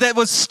that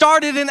was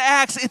started in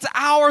Acts. It's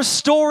our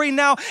story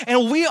now,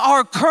 and we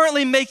are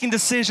currently making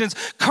decisions,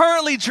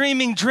 currently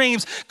dreaming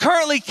dreams,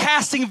 currently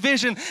casting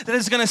vision that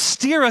is going to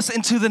steer us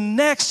into the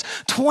next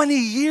 20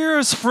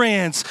 years,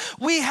 friends.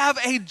 We have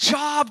a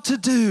job to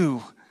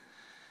do.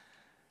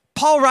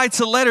 Paul writes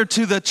a letter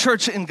to the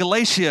church in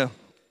Galatia.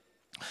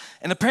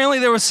 And apparently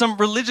there were some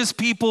religious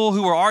people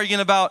who were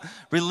arguing about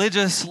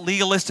religious,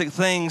 legalistic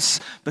things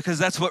because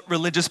that's what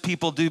religious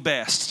people do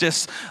best.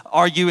 Just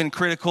argue and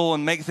critical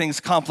and make things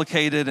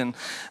complicated. And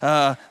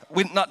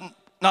we're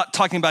not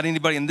talking about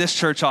anybody in this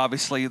church,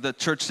 obviously. The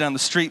church down the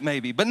street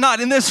maybe, but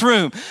not in this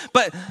room.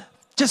 But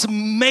just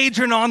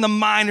majoring on the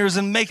minors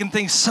and making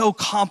things so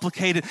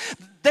complicated.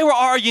 They were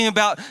arguing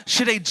about,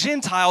 should a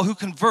Gentile who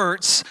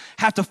converts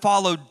have to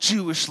follow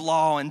Jewish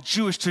law and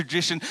Jewish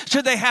tradition?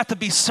 Should they have to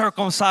be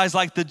circumcised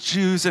like the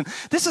Jews? And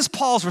this is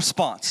Paul's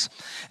response.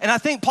 And I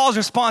think Paul's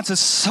response is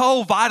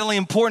so vitally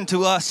important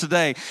to us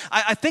today.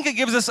 I think it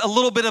gives us a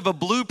little bit of a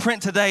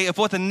blueprint today of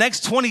what the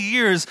next 20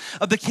 years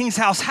of the King's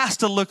House has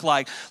to look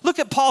like. Look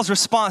at Paul's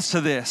response to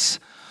this.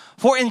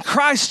 For in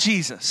Christ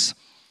Jesus,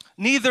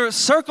 neither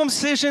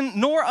circumcision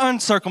nor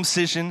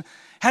uncircumcision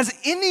has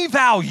any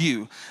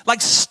value. Like,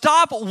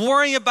 stop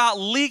worrying about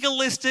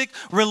legalistic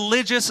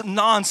religious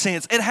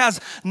nonsense. It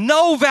has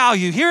no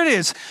value. Here it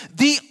is.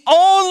 The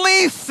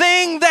only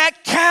thing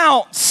that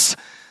counts.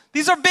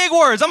 These are big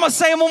words. I'm going to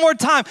say them one more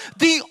time.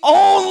 The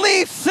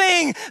only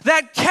thing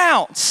that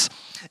counts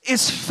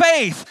is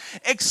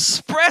faith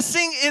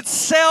expressing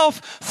itself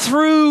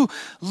through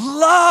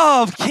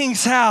love,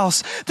 King's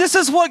House. This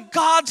is what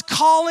God's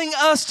calling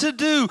us to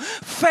do.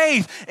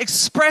 Faith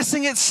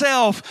expressing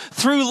itself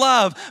through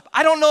love.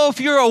 I don't know if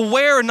you're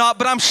aware or not,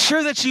 but I'm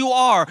sure that you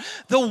are.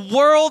 The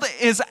world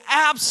is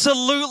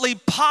absolutely,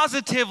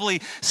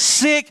 positively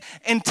sick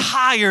and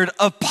tired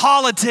of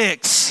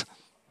politics.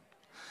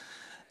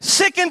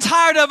 Sick and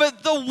tired of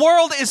it. The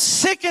world is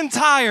sick and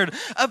tired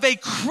of a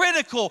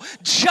critical,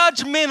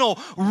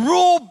 judgmental,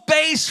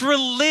 rule-based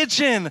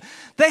religion.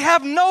 They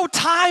have no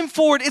time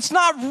for it. It's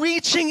not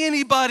reaching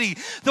anybody.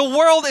 The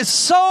world is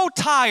so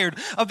tired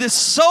of this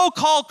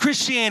so-called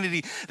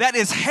Christianity that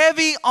is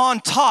heavy on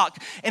talk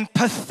and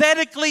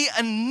pathetically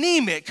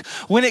anemic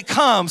when it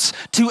comes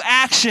to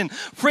action.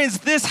 Friends,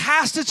 this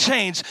has to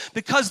change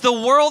because the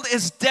world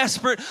is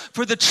desperate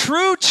for the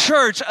true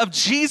church of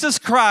Jesus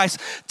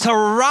Christ to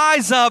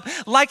rise up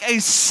like a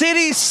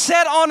city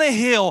set on a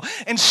hill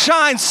and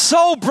shine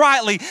so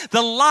brightly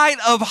the light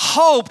of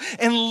hope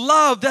and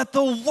love that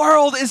the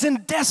world is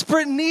in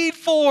desperate need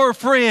for,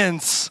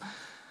 friends.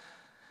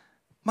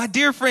 My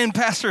dear friend,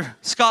 Pastor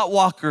Scott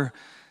Walker,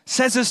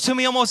 says this to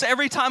me almost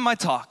every time I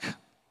talk.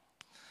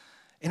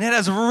 And it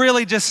has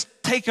really just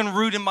taken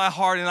root in my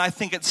heart, and I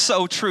think it's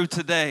so true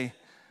today.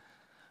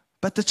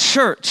 But the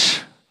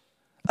church,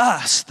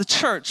 us, the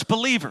church,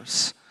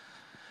 believers,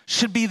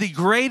 should be the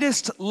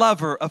greatest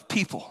lover of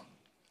people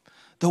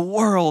the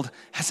world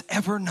has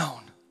ever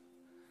known.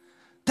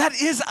 That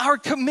is our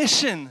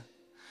commission,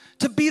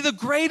 to be the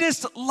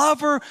greatest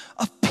lover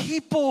of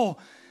people.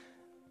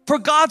 For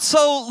God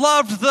so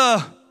loved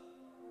the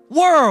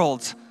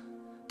world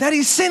that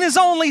he sent his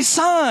only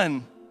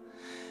son.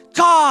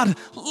 God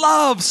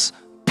loves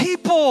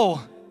people.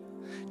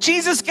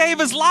 Jesus gave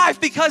his life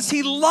because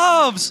he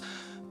loves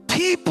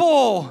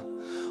people.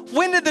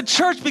 When did the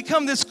church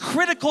become this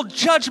critical,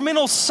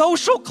 judgmental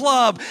social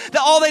club that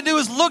all they do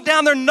is look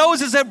down their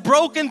noses at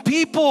broken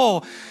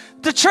people?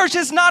 The church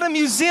is not a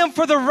museum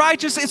for the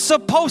righteous. It's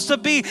supposed to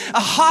be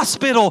a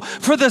hospital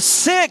for the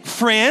sick,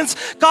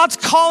 friends. God's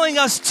calling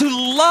us to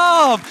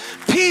love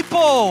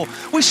people.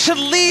 We should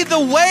lead the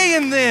way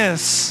in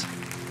this.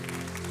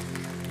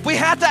 We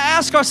have to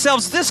ask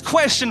ourselves this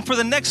question for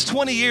the next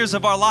 20 years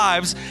of our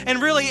lives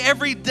and really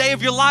every day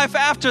of your life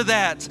after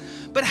that.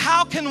 But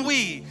how can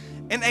we,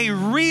 in a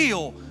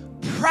real,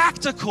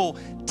 practical,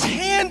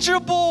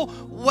 tangible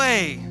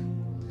way,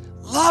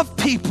 love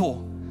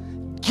people,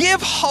 give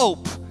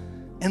hope,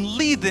 and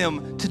lead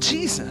them to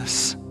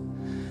Jesus?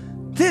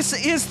 This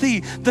is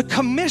the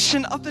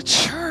commission of the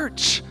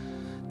church,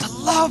 to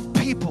love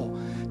people,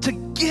 to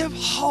give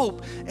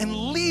hope, and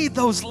lead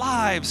those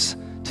lives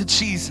to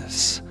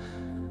Jesus.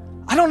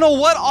 I don't know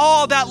what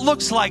all that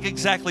looks like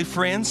exactly,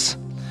 friends.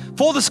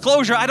 Full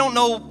disclosure, I don't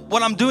know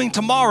what I'm doing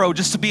tomorrow,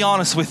 just to be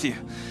honest with you.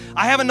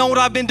 I haven't known what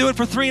I've been doing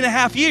for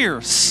 3.5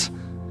 years.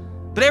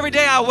 But every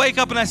day I wake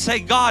up and I say,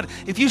 God,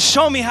 if you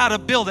show me how to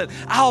build it,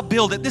 I'll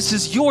build it. This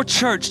is your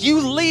church.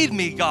 You lead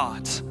me,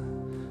 God.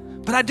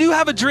 But I do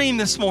have a dream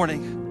this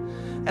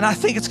morning, and I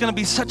think it's going to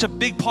be such a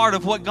big part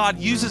of what God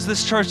uses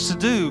this church to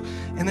do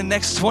in the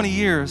next 20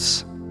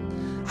 years.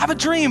 I have a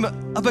dream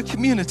of a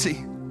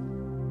community,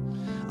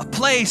 a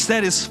place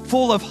that is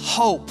full of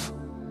hope,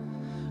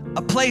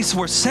 a place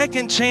where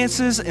second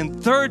chances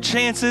and third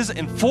chances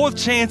and fourth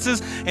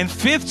chances and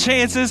fifth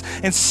chances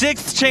and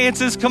sixth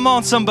chances, come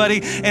on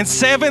somebody, and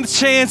seventh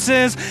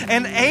chances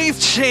and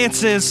eighth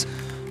chances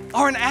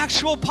are an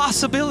actual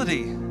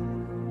possibility.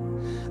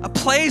 A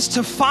place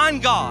to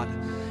find God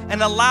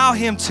and allow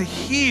him to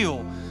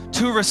heal,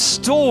 to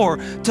restore,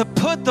 to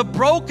put the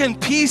broken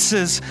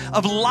pieces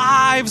of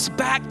lives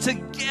back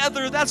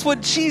together. That's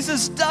what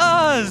Jesus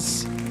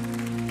does.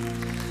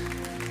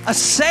 A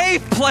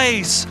safe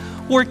place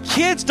where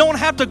kids don't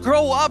have to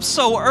grow up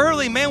so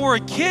early, man, where a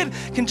kid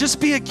can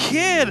just be a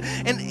kid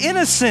and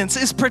innocence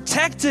is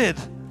protected.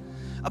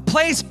 A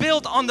place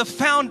built on the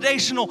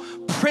foundational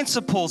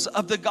principles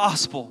of the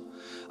gospel.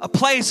 A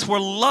place where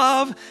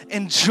love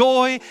and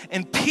joy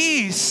and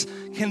peace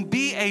can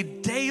be a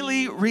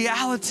daily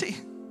reality.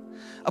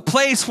 A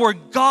place where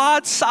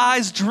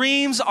God-sized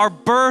dreams are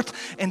birthed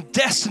and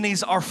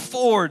destinies are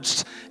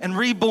forged and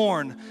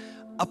reborn.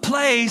 A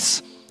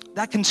place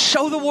that can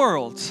show the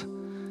world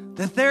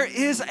that there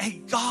is a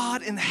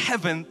God in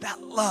heaven that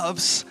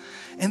loves,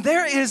 and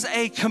there is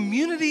a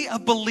community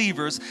of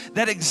believers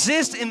that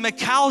exist in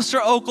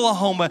McAllister,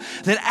 Oklahoma,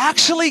 that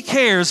actually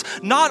cares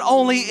not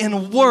only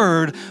in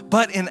word,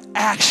 but in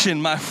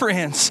action, my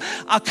friends.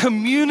 A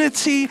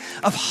community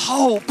of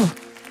hope.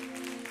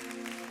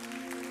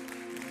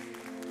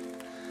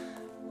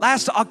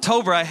 Last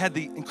October, I had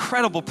the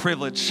incredible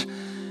privilege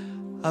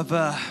of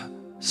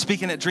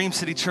speaking at Dream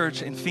City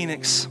Church in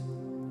Phoenix.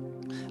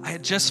 I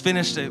had just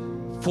finished a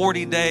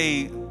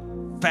 40-day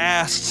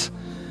fast.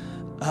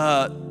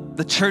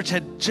 The church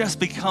had just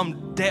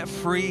become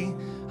debt-free.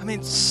 I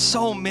mean,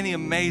 so many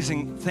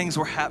amazing things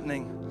were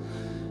happening.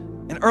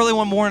 And early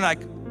one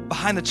morning,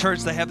 behind the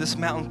church, they have this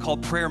mountain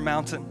called Prayer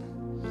Mountain.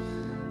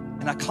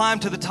 And I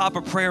climbed to the top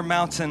of Prayer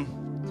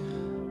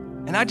Mountain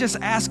And I just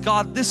asked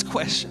God this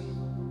question.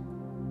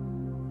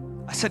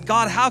 I said,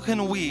 God, how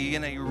can we,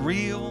 in a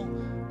real,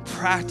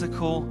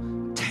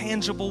 practical,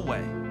 tangible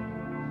way,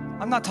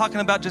 I'm not talking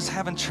about just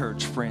having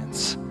church,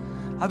 friends.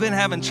 I've been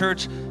having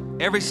church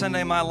every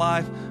Sunday in my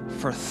life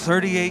for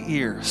 38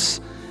 years.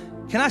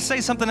 Can I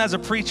say something as a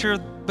preacher?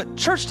 But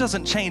church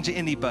doesn't change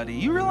anybody.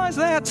 You realize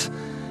that?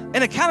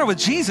 An encounter with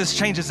Jesus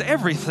changes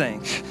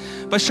everything.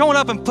 But showing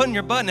up and putting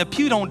your butt in a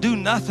pew don't do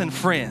nothing,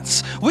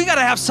 friends. We got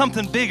to have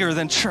something bigger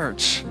than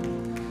church.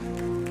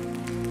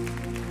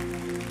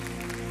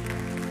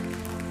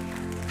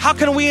 How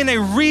can we, in a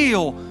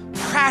real,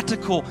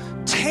 practical,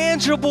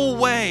 tangible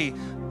way,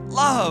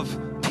 love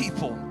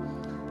people,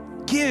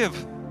 give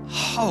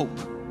hope,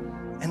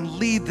 and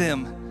lead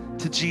them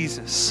to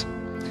Jesus?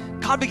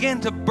 God began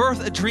to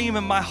birth a dream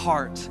in my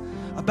heart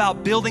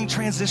about building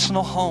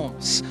transitional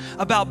homes,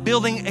 about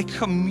building a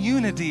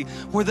community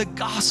where the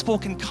gospel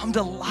can come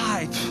to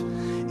life.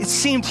 It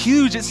seemed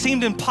huge, it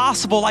seemed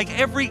impossible, like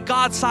every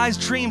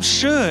God-sized dream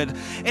should.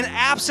 And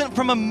absent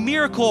from a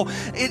miracle,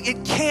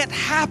 it can't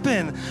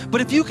happen. But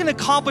if you can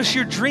accomplish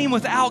your dream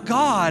without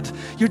God,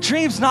 your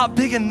dream's not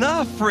big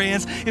enough,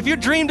 friends. If your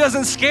dream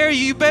doesn't scare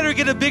you, you better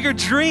get a bigger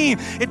dream.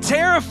 It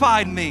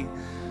terrified me.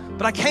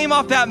 But I came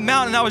off that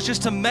mountain and I was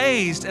just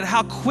amazed at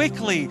how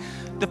quickly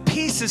the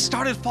pieces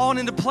started falling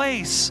into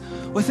place.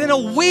 Within a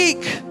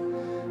week,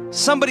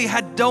 somebody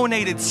had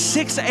donated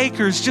 6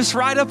 acres just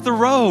right up the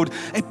road,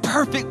 a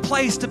perfect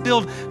place to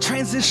build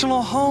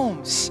transitional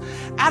homes.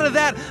 Out of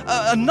that,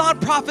 a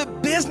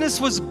nonprofit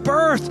business was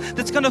birthed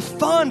that's gonna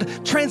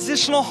fund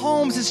transitional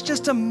homes. It's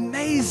just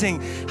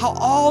amazing how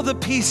all the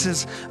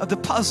pieces of the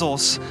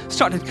puzzles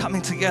started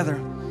coming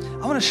together.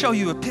 I wanna show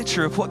you a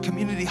picture of what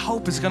community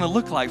hope is gonna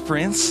look like,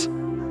 friends.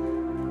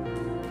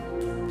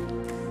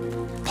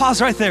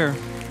 Pause right there.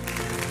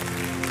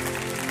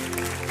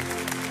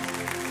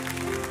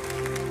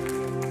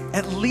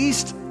 At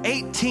least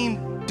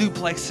 18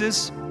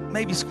 duplexes,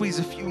 maybe squeeze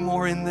a few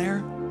more in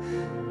there.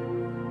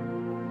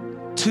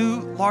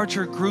 2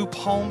 larger group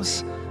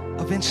homes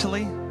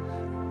eventually.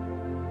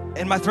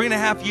 In my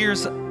 3.5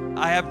 years,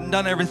 I haven't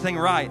done everything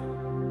right,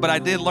 but I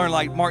did learn,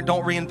 like Mark,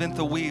 don't reinvent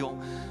the wheel.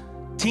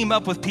 Team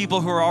up with people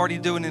who are already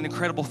doing an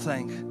incredible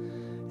thing.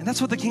 And that's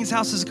what the King's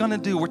House is gonna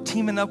do. We're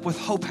teaming up with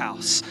Hope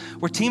House.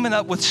 We're teaming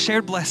up with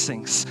Shared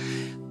Blessings.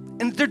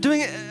 And they're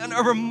doing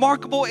a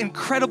remarkable,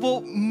 incredible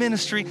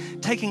ministry,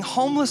 taking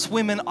homeless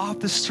women off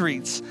the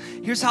streets.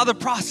 Here's how the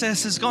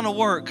process is gonna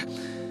work.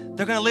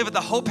 They're gonna live at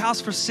the Hope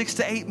House for 6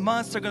 to 8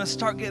 months. They're gonna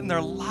start getting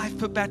their life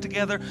put back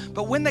together.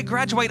 But when they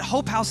graduate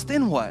Hope House,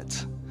 then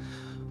what?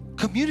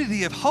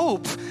 Community of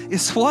Hope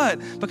is what?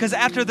 Because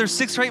after their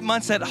 6 or 8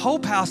 months at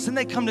Hope House, then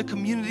they come to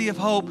Community of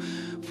Hope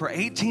for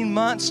 18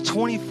 months,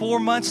 24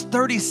 months,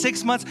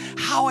 36 months,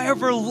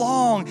 however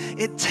long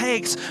it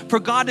takes for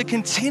God to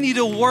continue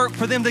to work,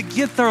 for them to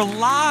get their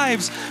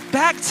lives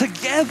back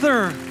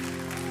together.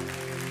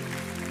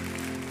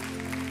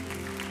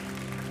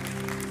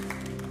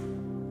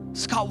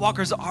 Scott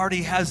Walker's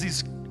already has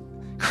these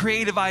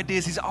creative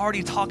ideas. He's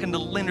already talking to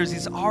lenders.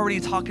 He's already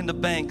talking to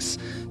banks.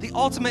 The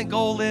ultimate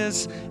goal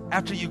is,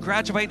 after you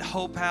graduate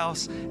Hope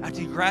House,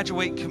 after you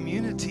graduate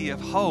Community of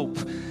Hope,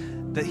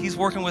 that he's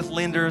working with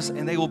lenders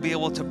and they will be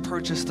able to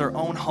purchase their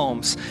own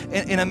homes.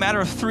 In a matter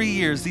of 3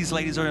 years, these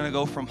ladies are gonna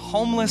go from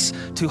homeless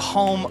to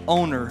home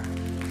owner.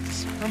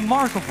 It's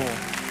remarkable.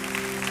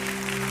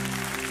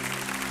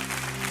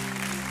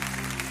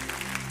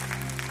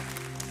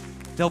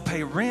 They'll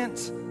pay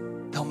rent,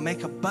 they'll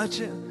make a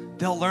budget,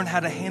 they'll learn how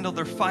to handle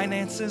their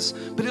finances,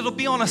 but it'll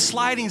be on a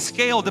sliding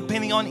scale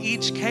depending on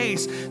each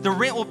case. The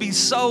rent will be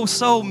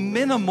so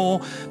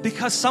minimal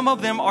because some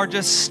of them are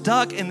just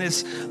stuck in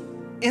this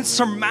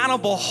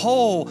insurmountable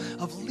hole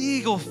of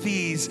legal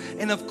fees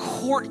and of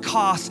court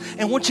costs.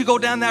 And once you go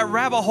down that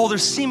rabbit hole,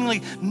 there's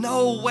seemingly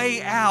no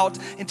way out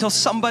until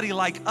somebody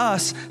like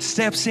us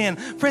steps in.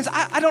 Friends,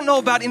 I don't know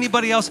about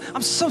anybody else.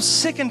 I'm so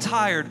sick and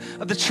tired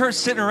of the church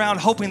sitting around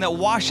hoping that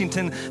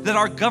Washington, that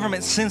our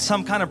government sends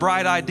some kind of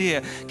bright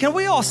idea. Can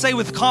we all say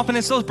with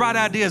confidence, those bright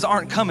ideas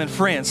aren't coming,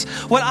 friends?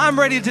 What I'm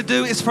ready to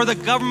do is for the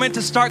government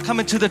to start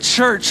coming to the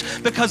church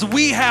because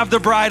we have the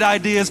bright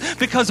ideas,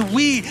 because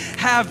we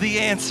have the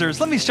answers.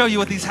 Let me show you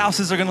what these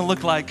houses are gonna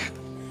look like.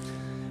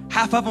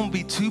 Half of them will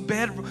be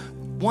 2-bed,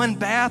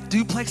 1-bath,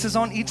 duplexes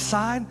on each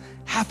side.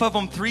 Half of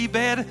them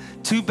 3-bed,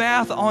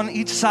 2-bath on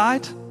each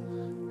side.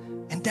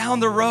 And down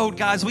the road,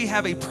 guys, we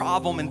have a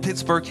problem in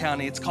Pittsburgh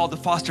County. It's called the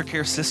foster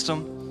care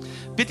system.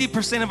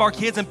 50% of our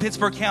kids in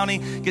Pittsburgh County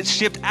get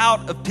shipped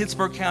out of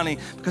Pittsburgh County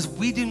because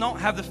we do not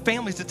have the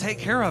families to take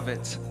care of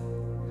it.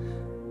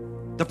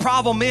 The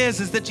problem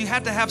is that you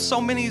have to have so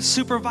many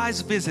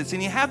supervised visits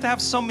and you have to have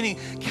so many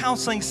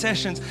counseling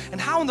sessions. And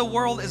how in the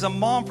world is a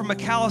mom from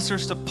McAllister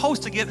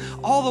supposed to get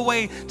all the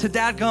way to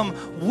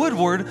dadgum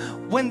Woodward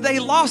when they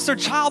lost their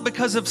child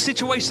because of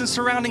situations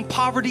surrounding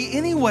poverty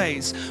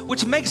anyways,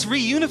 which makes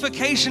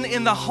reunification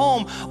in the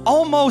home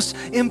almost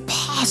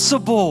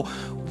impossible.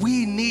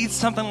 We need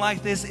something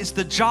like this. It's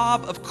the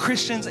job of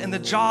Christians and the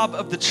job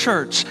of the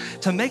church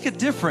to make a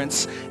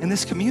difference in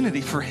this community,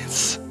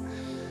 friends.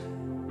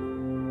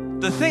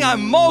 the thing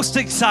I'm most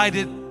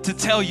excited to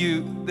tell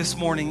you this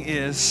morning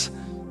is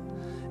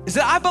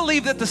that I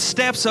believe that the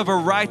steps of a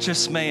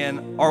righteous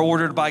man are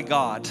ordered by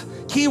God.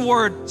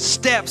 Keyword,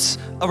 steps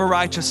of a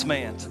righteous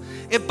man.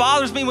 It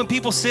bothers me when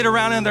people sit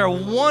around and they're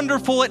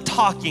wonderful at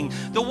talking.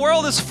 The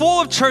world is full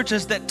of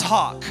churches that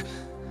talk.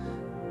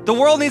 The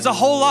world needs a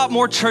whole lot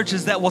more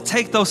churches that will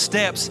take those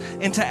steps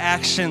into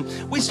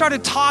action. We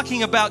started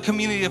talking about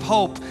Community of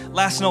Hope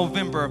last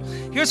November.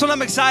 Here's what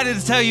I'm excited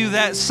to tell you,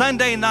 that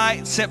Sunday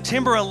night,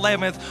 September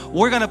 11th,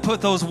 we're going to put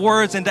those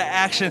words into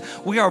action.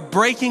 We are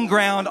breaking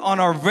ground on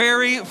our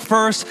very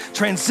first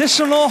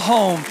transitional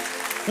home.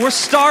 We're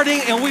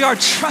starting and we are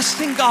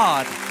trusting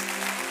God.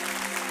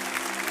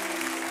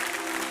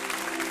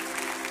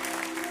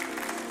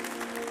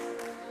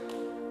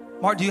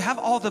 Mark, do you have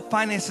all the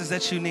finances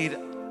that you need?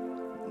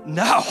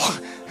 No,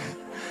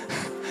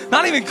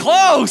 not even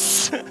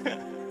close.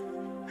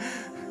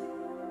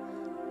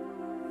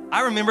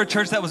 I remember a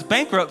church that was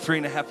bankrupt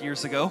 3.5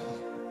 years ago.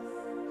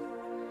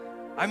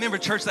 I remember a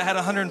church that had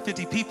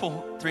 150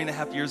 people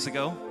 3.5 years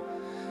ago.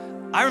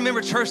 I remember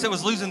a church that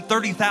was losing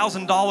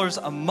 $30,000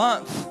 a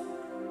month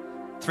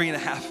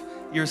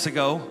 3.5 years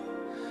ago.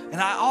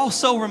 And I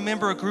also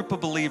remember a group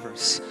of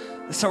believers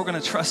that said, we're going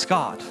to trust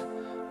God.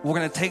 We're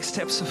going to take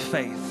steps of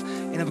faith.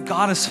 And if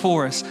God is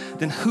for us,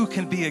 then who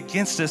can be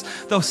against us?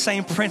 Those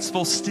same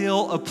principles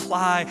still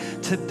apply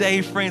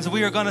today, friends.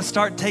 We are going to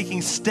start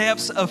taking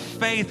steps of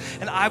faith.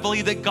 And I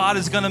believe that God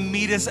is going to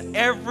meet us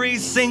every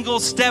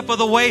single step of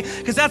the way,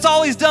 because that's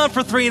all He's done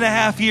for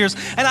 3.5 years.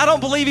 And I don't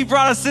believe He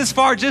brought us this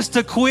far just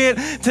to quit.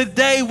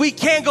 Today, we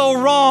can't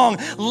go wrong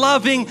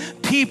loving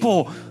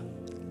people.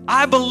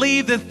 I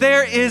believe that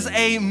there is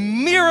a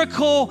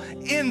miracle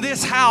in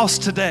this house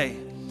today.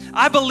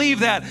 I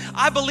believe that.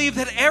 I believe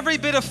that every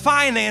bit of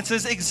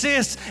finances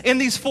exists in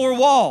these four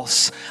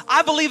walls.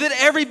 I believe that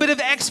every bit of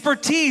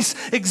expertise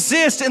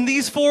exists in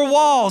these four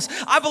walls.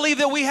 I believe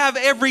that we have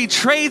every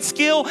trade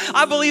skill.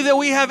 I believe that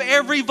we have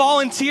every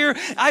volunteer.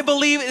 I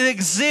believe it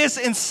exists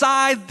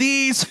inside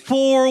these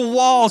four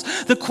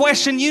walls. The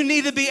question you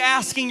need to be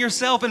asking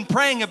yourself and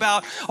praying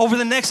about over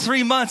the next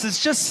 3 months is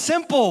just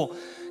simple.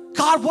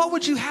 God, what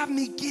would you have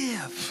me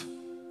give?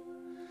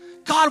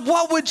 God,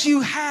 what would you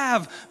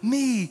have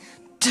me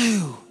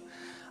do?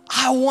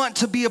 I want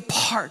to be a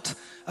part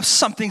of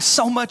something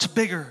so much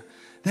bigger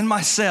than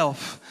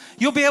myself.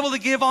 You'll be able to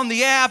give on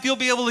the app. You'll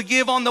be able to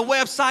give on the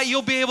website.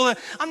 You'll be able to,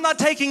 I'm not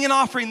taking an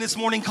offering this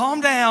morning.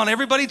 Calm down.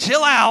 Everybody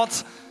chill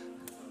out.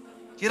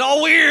 Get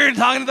all weird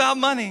talking about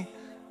money.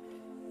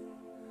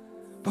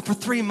 But for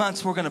 3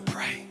 months, we're going to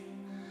pray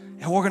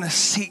and we're going to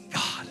seek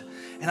God.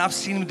 And I've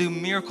seen Him do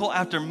miracle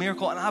after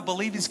miracle, and I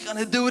believe He's going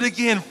to do it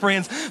again,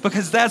 friends,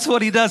 because that's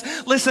what He does.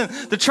 Listen,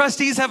 the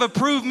trustees have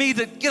approved me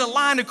to get a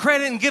line of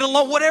credit and get a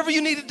loan. Whatever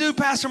you need to do,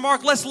 Pastor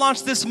Mark, let's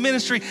launch this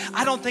ministry.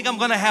 I don't think I'm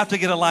going to have to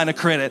get a line of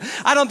credit.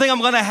 I don't think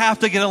I'm going to have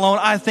to get a loan.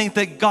 I think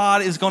that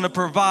God is going to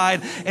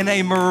provide in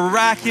a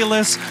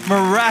miraculous,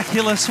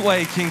 miraculous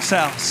way, King's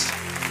House.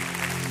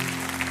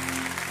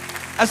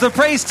 As the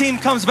praise team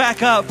comes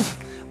back up,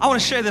 I want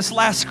to share this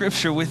last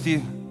scripture with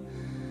you.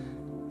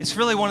 It's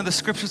really one of the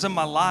scriptures of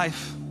my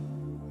life.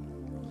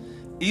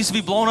 It used to be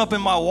blown up in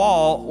my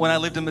wall when I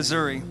lived in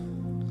Missouri.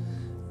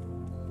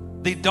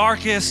 The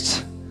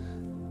darkest,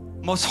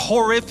 most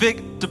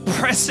horrific,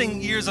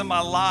 depressing years of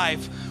my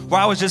life,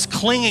 where I was just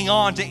clinging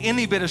on to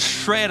any bit of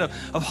shred of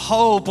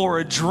hope or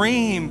a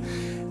dream.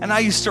 And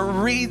I used to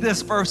read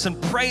this verse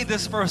and pray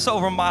this verse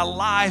over my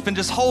life and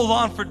just hold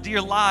on for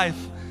dear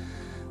life.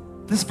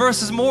 This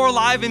verse is more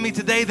alive in me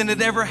today than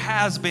it ever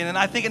has been. And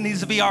I think it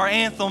needs to be our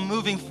anthem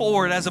moving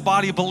forward as a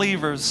body of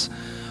believers.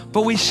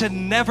 But we should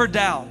never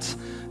doubt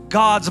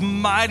God's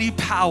mighty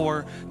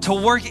power to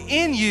work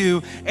in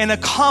you and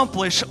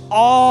accomplish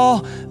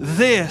all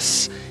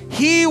this.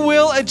 He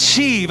will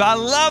achieve, I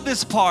love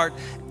this part,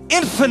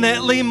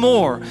 infinitely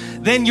more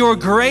than your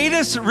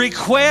greatest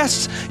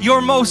request,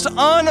 your most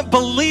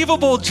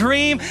unbelievable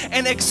dream,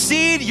 and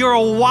exceed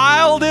your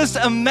wildest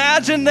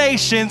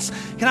imaginations.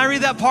 Can I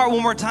read that part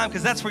one more time?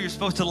 Because that's where you're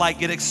supposed to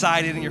get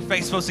excited and your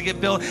face is supposed to get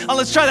built. Oh,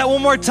 let's try that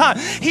one more time.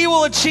 He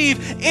will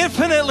achieve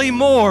infinitely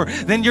more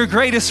than your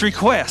greatest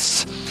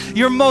request,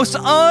 your most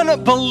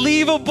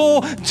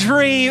unbelievable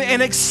dream,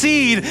 and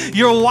exceed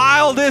your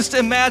wildest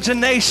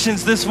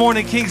imaginations this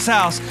morning, King's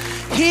House.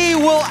 He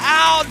will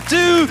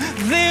outdo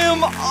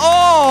them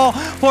all,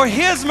 for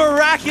His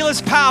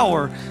miraculous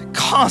power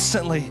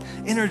constantly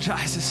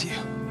energizes you.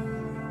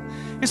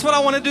 Here's what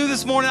I want to do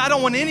this morning. I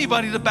don't want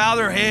anybody to bow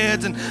their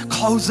heads and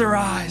close their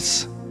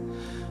eyes.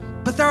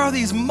 But there are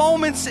these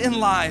moments in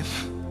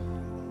life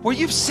where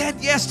you've said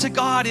yes to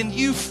God and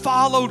you've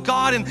followed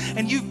God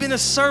and you've been a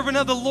servant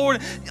of the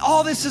Lord.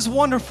 All this is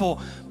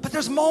wonderful. But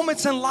there's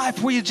moments in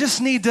life where you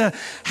just need to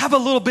have a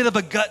little bit of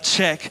a gut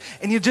check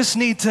and you just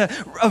need to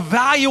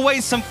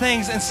evaluate some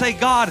things and say,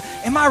 God,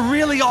 am I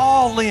really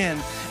all in?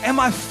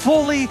 Am I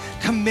fully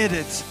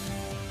committed?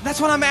 That's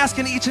what I'm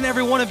asking each and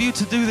every one of you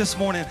to do this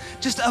morning.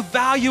 Just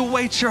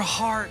evaluate your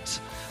heart.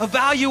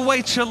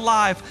 Evaluate your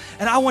life.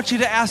 And I want you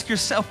to ask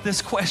yourself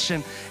this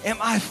question. Am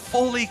I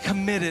fully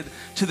committed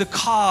to the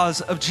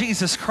cause of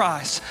Jesus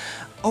Christ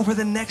over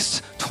the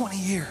next 20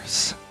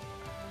 years?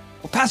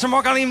 Well, Pastor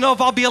Mark, I don't even know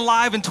if I'll be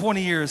alive in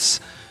 20 years.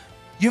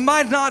 You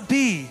might not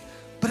be.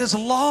 But as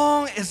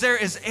long as there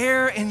is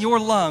air in your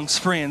lungs,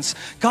 friends,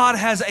 God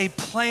has a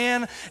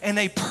plan and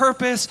a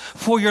purpose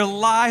for your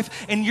life.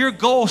 And your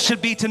goal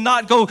should be to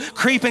not go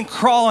creeping,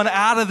 crawling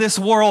out of this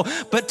world,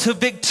 but to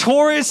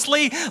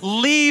victoriously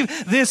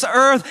leave this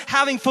earth,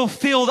 having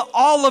fulfilled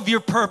all of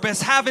your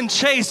purpose, having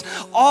chased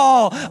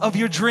all of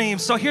your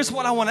dreams. So here's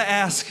what I want to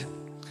ask.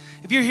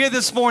 If you're here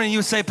this morning, you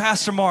would say,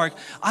 Pastor Mark,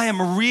 I am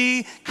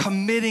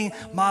recommitting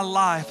my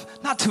life,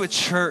 not to a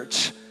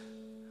church.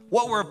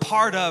 What we're a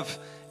part of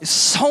is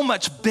so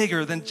much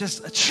bigger than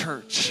just a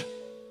church.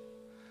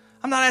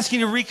 I'm not asking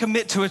you to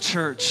recommit to a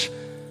church.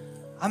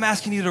 I'm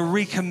asking you to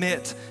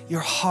recommit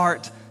your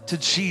heart to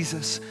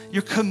Jesus,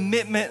 your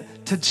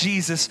commitment to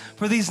Jesus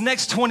for these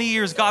next 20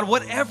 years. God,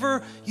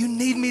 whatever you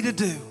need me to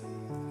do,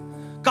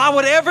 God,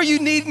 whatever you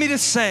need me to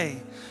say,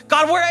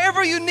 God,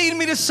 wherever you need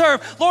me to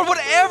serve, Lord,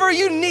 whatever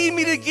you need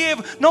me to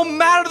give, no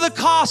matter the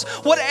cost,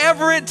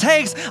 whatever it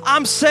takes,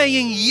 I'm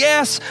saying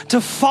yes to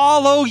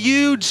follow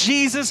you,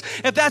 Jesus.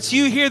 If that's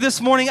you here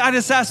this morning, I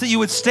just ask that you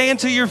would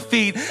stand to your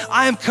feet.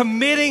 I am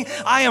committing,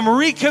 I am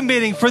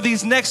recommitting for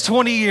these next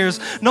 20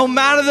 years. No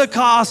matter the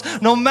cost,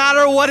 no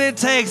matter what it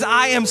takes,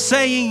 I am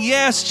saying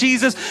yes,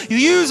 Jesus.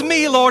 Use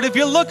me, Lord. If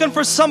you're looking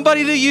for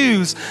somebody to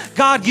use,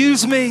 God,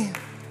 use me.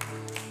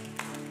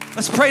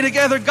 Let's pray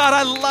together. God,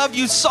 I love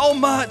you so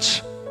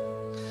much.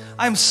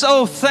 I'm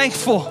so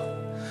thankful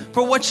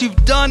for what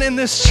you've done in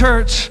this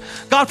church.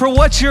 God, for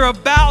what you're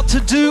about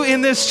to do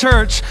in this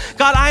church.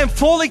 God, I am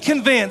fully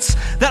convinced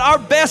that our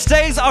best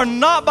days are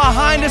not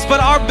behind us, but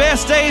our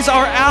best days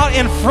are out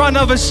in front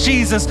of us,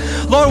 Jesus.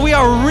 Lord, we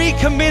are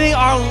recommitting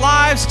our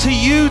lives to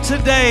you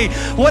today.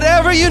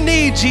 Whatever you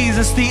need,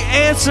 Jesus, the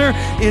answer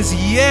is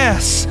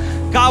yes.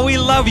 God, we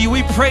love you.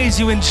 We praise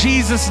you in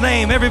Jesus'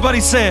 name. Everybody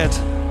said,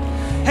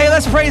 hey,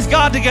 let's praise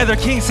God together,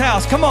 King's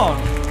House. Come on.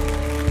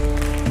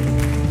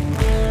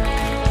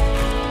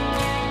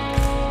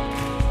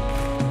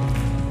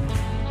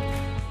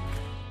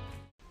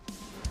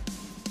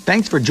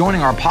 Thanks for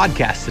joining our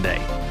podcast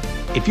today.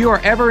 If you are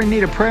ever in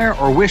need of prayer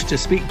or wish to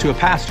speak to a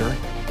pastor,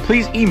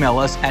 please email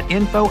us at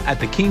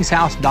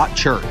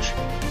info@thekingshouse.church.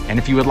 And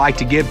if you would like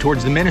to give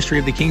towards the ministry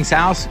of the King's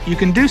House, you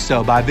can do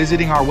so by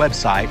visiting our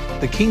website,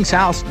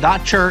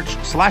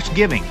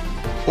 thekingshouse.church/giving.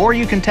 Or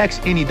you can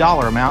text any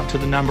dollar amount to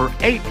the number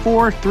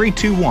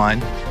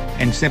 84321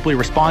 and simply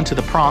respond to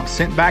the prompt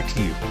sent back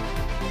to you.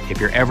 If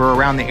you're ever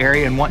around the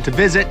area and want to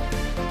visit,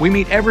 we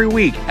meet every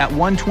week at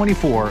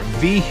 124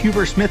 V.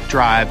 Huber Smith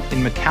Drive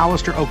in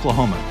McAlester,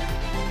 Oklahoma.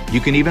 You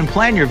can even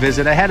plan your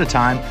visit ahead of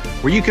time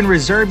where you can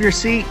reserve your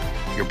seat,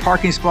 your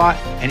parking spot,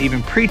 and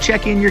even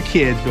pre-check in your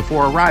kids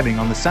before arriving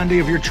on the Sunday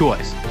of your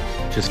choice.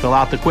 Just fill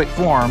out the quick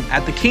form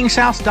at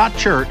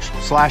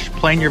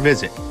thekingshouse.church/plan your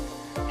visit.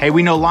 Hey,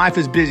 we know life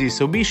is busy,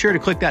 so be sure to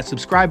click that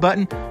subscribe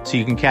button so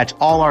you can catch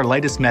all our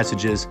latest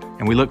messages,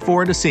 and we look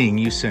forward to seeing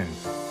you soon.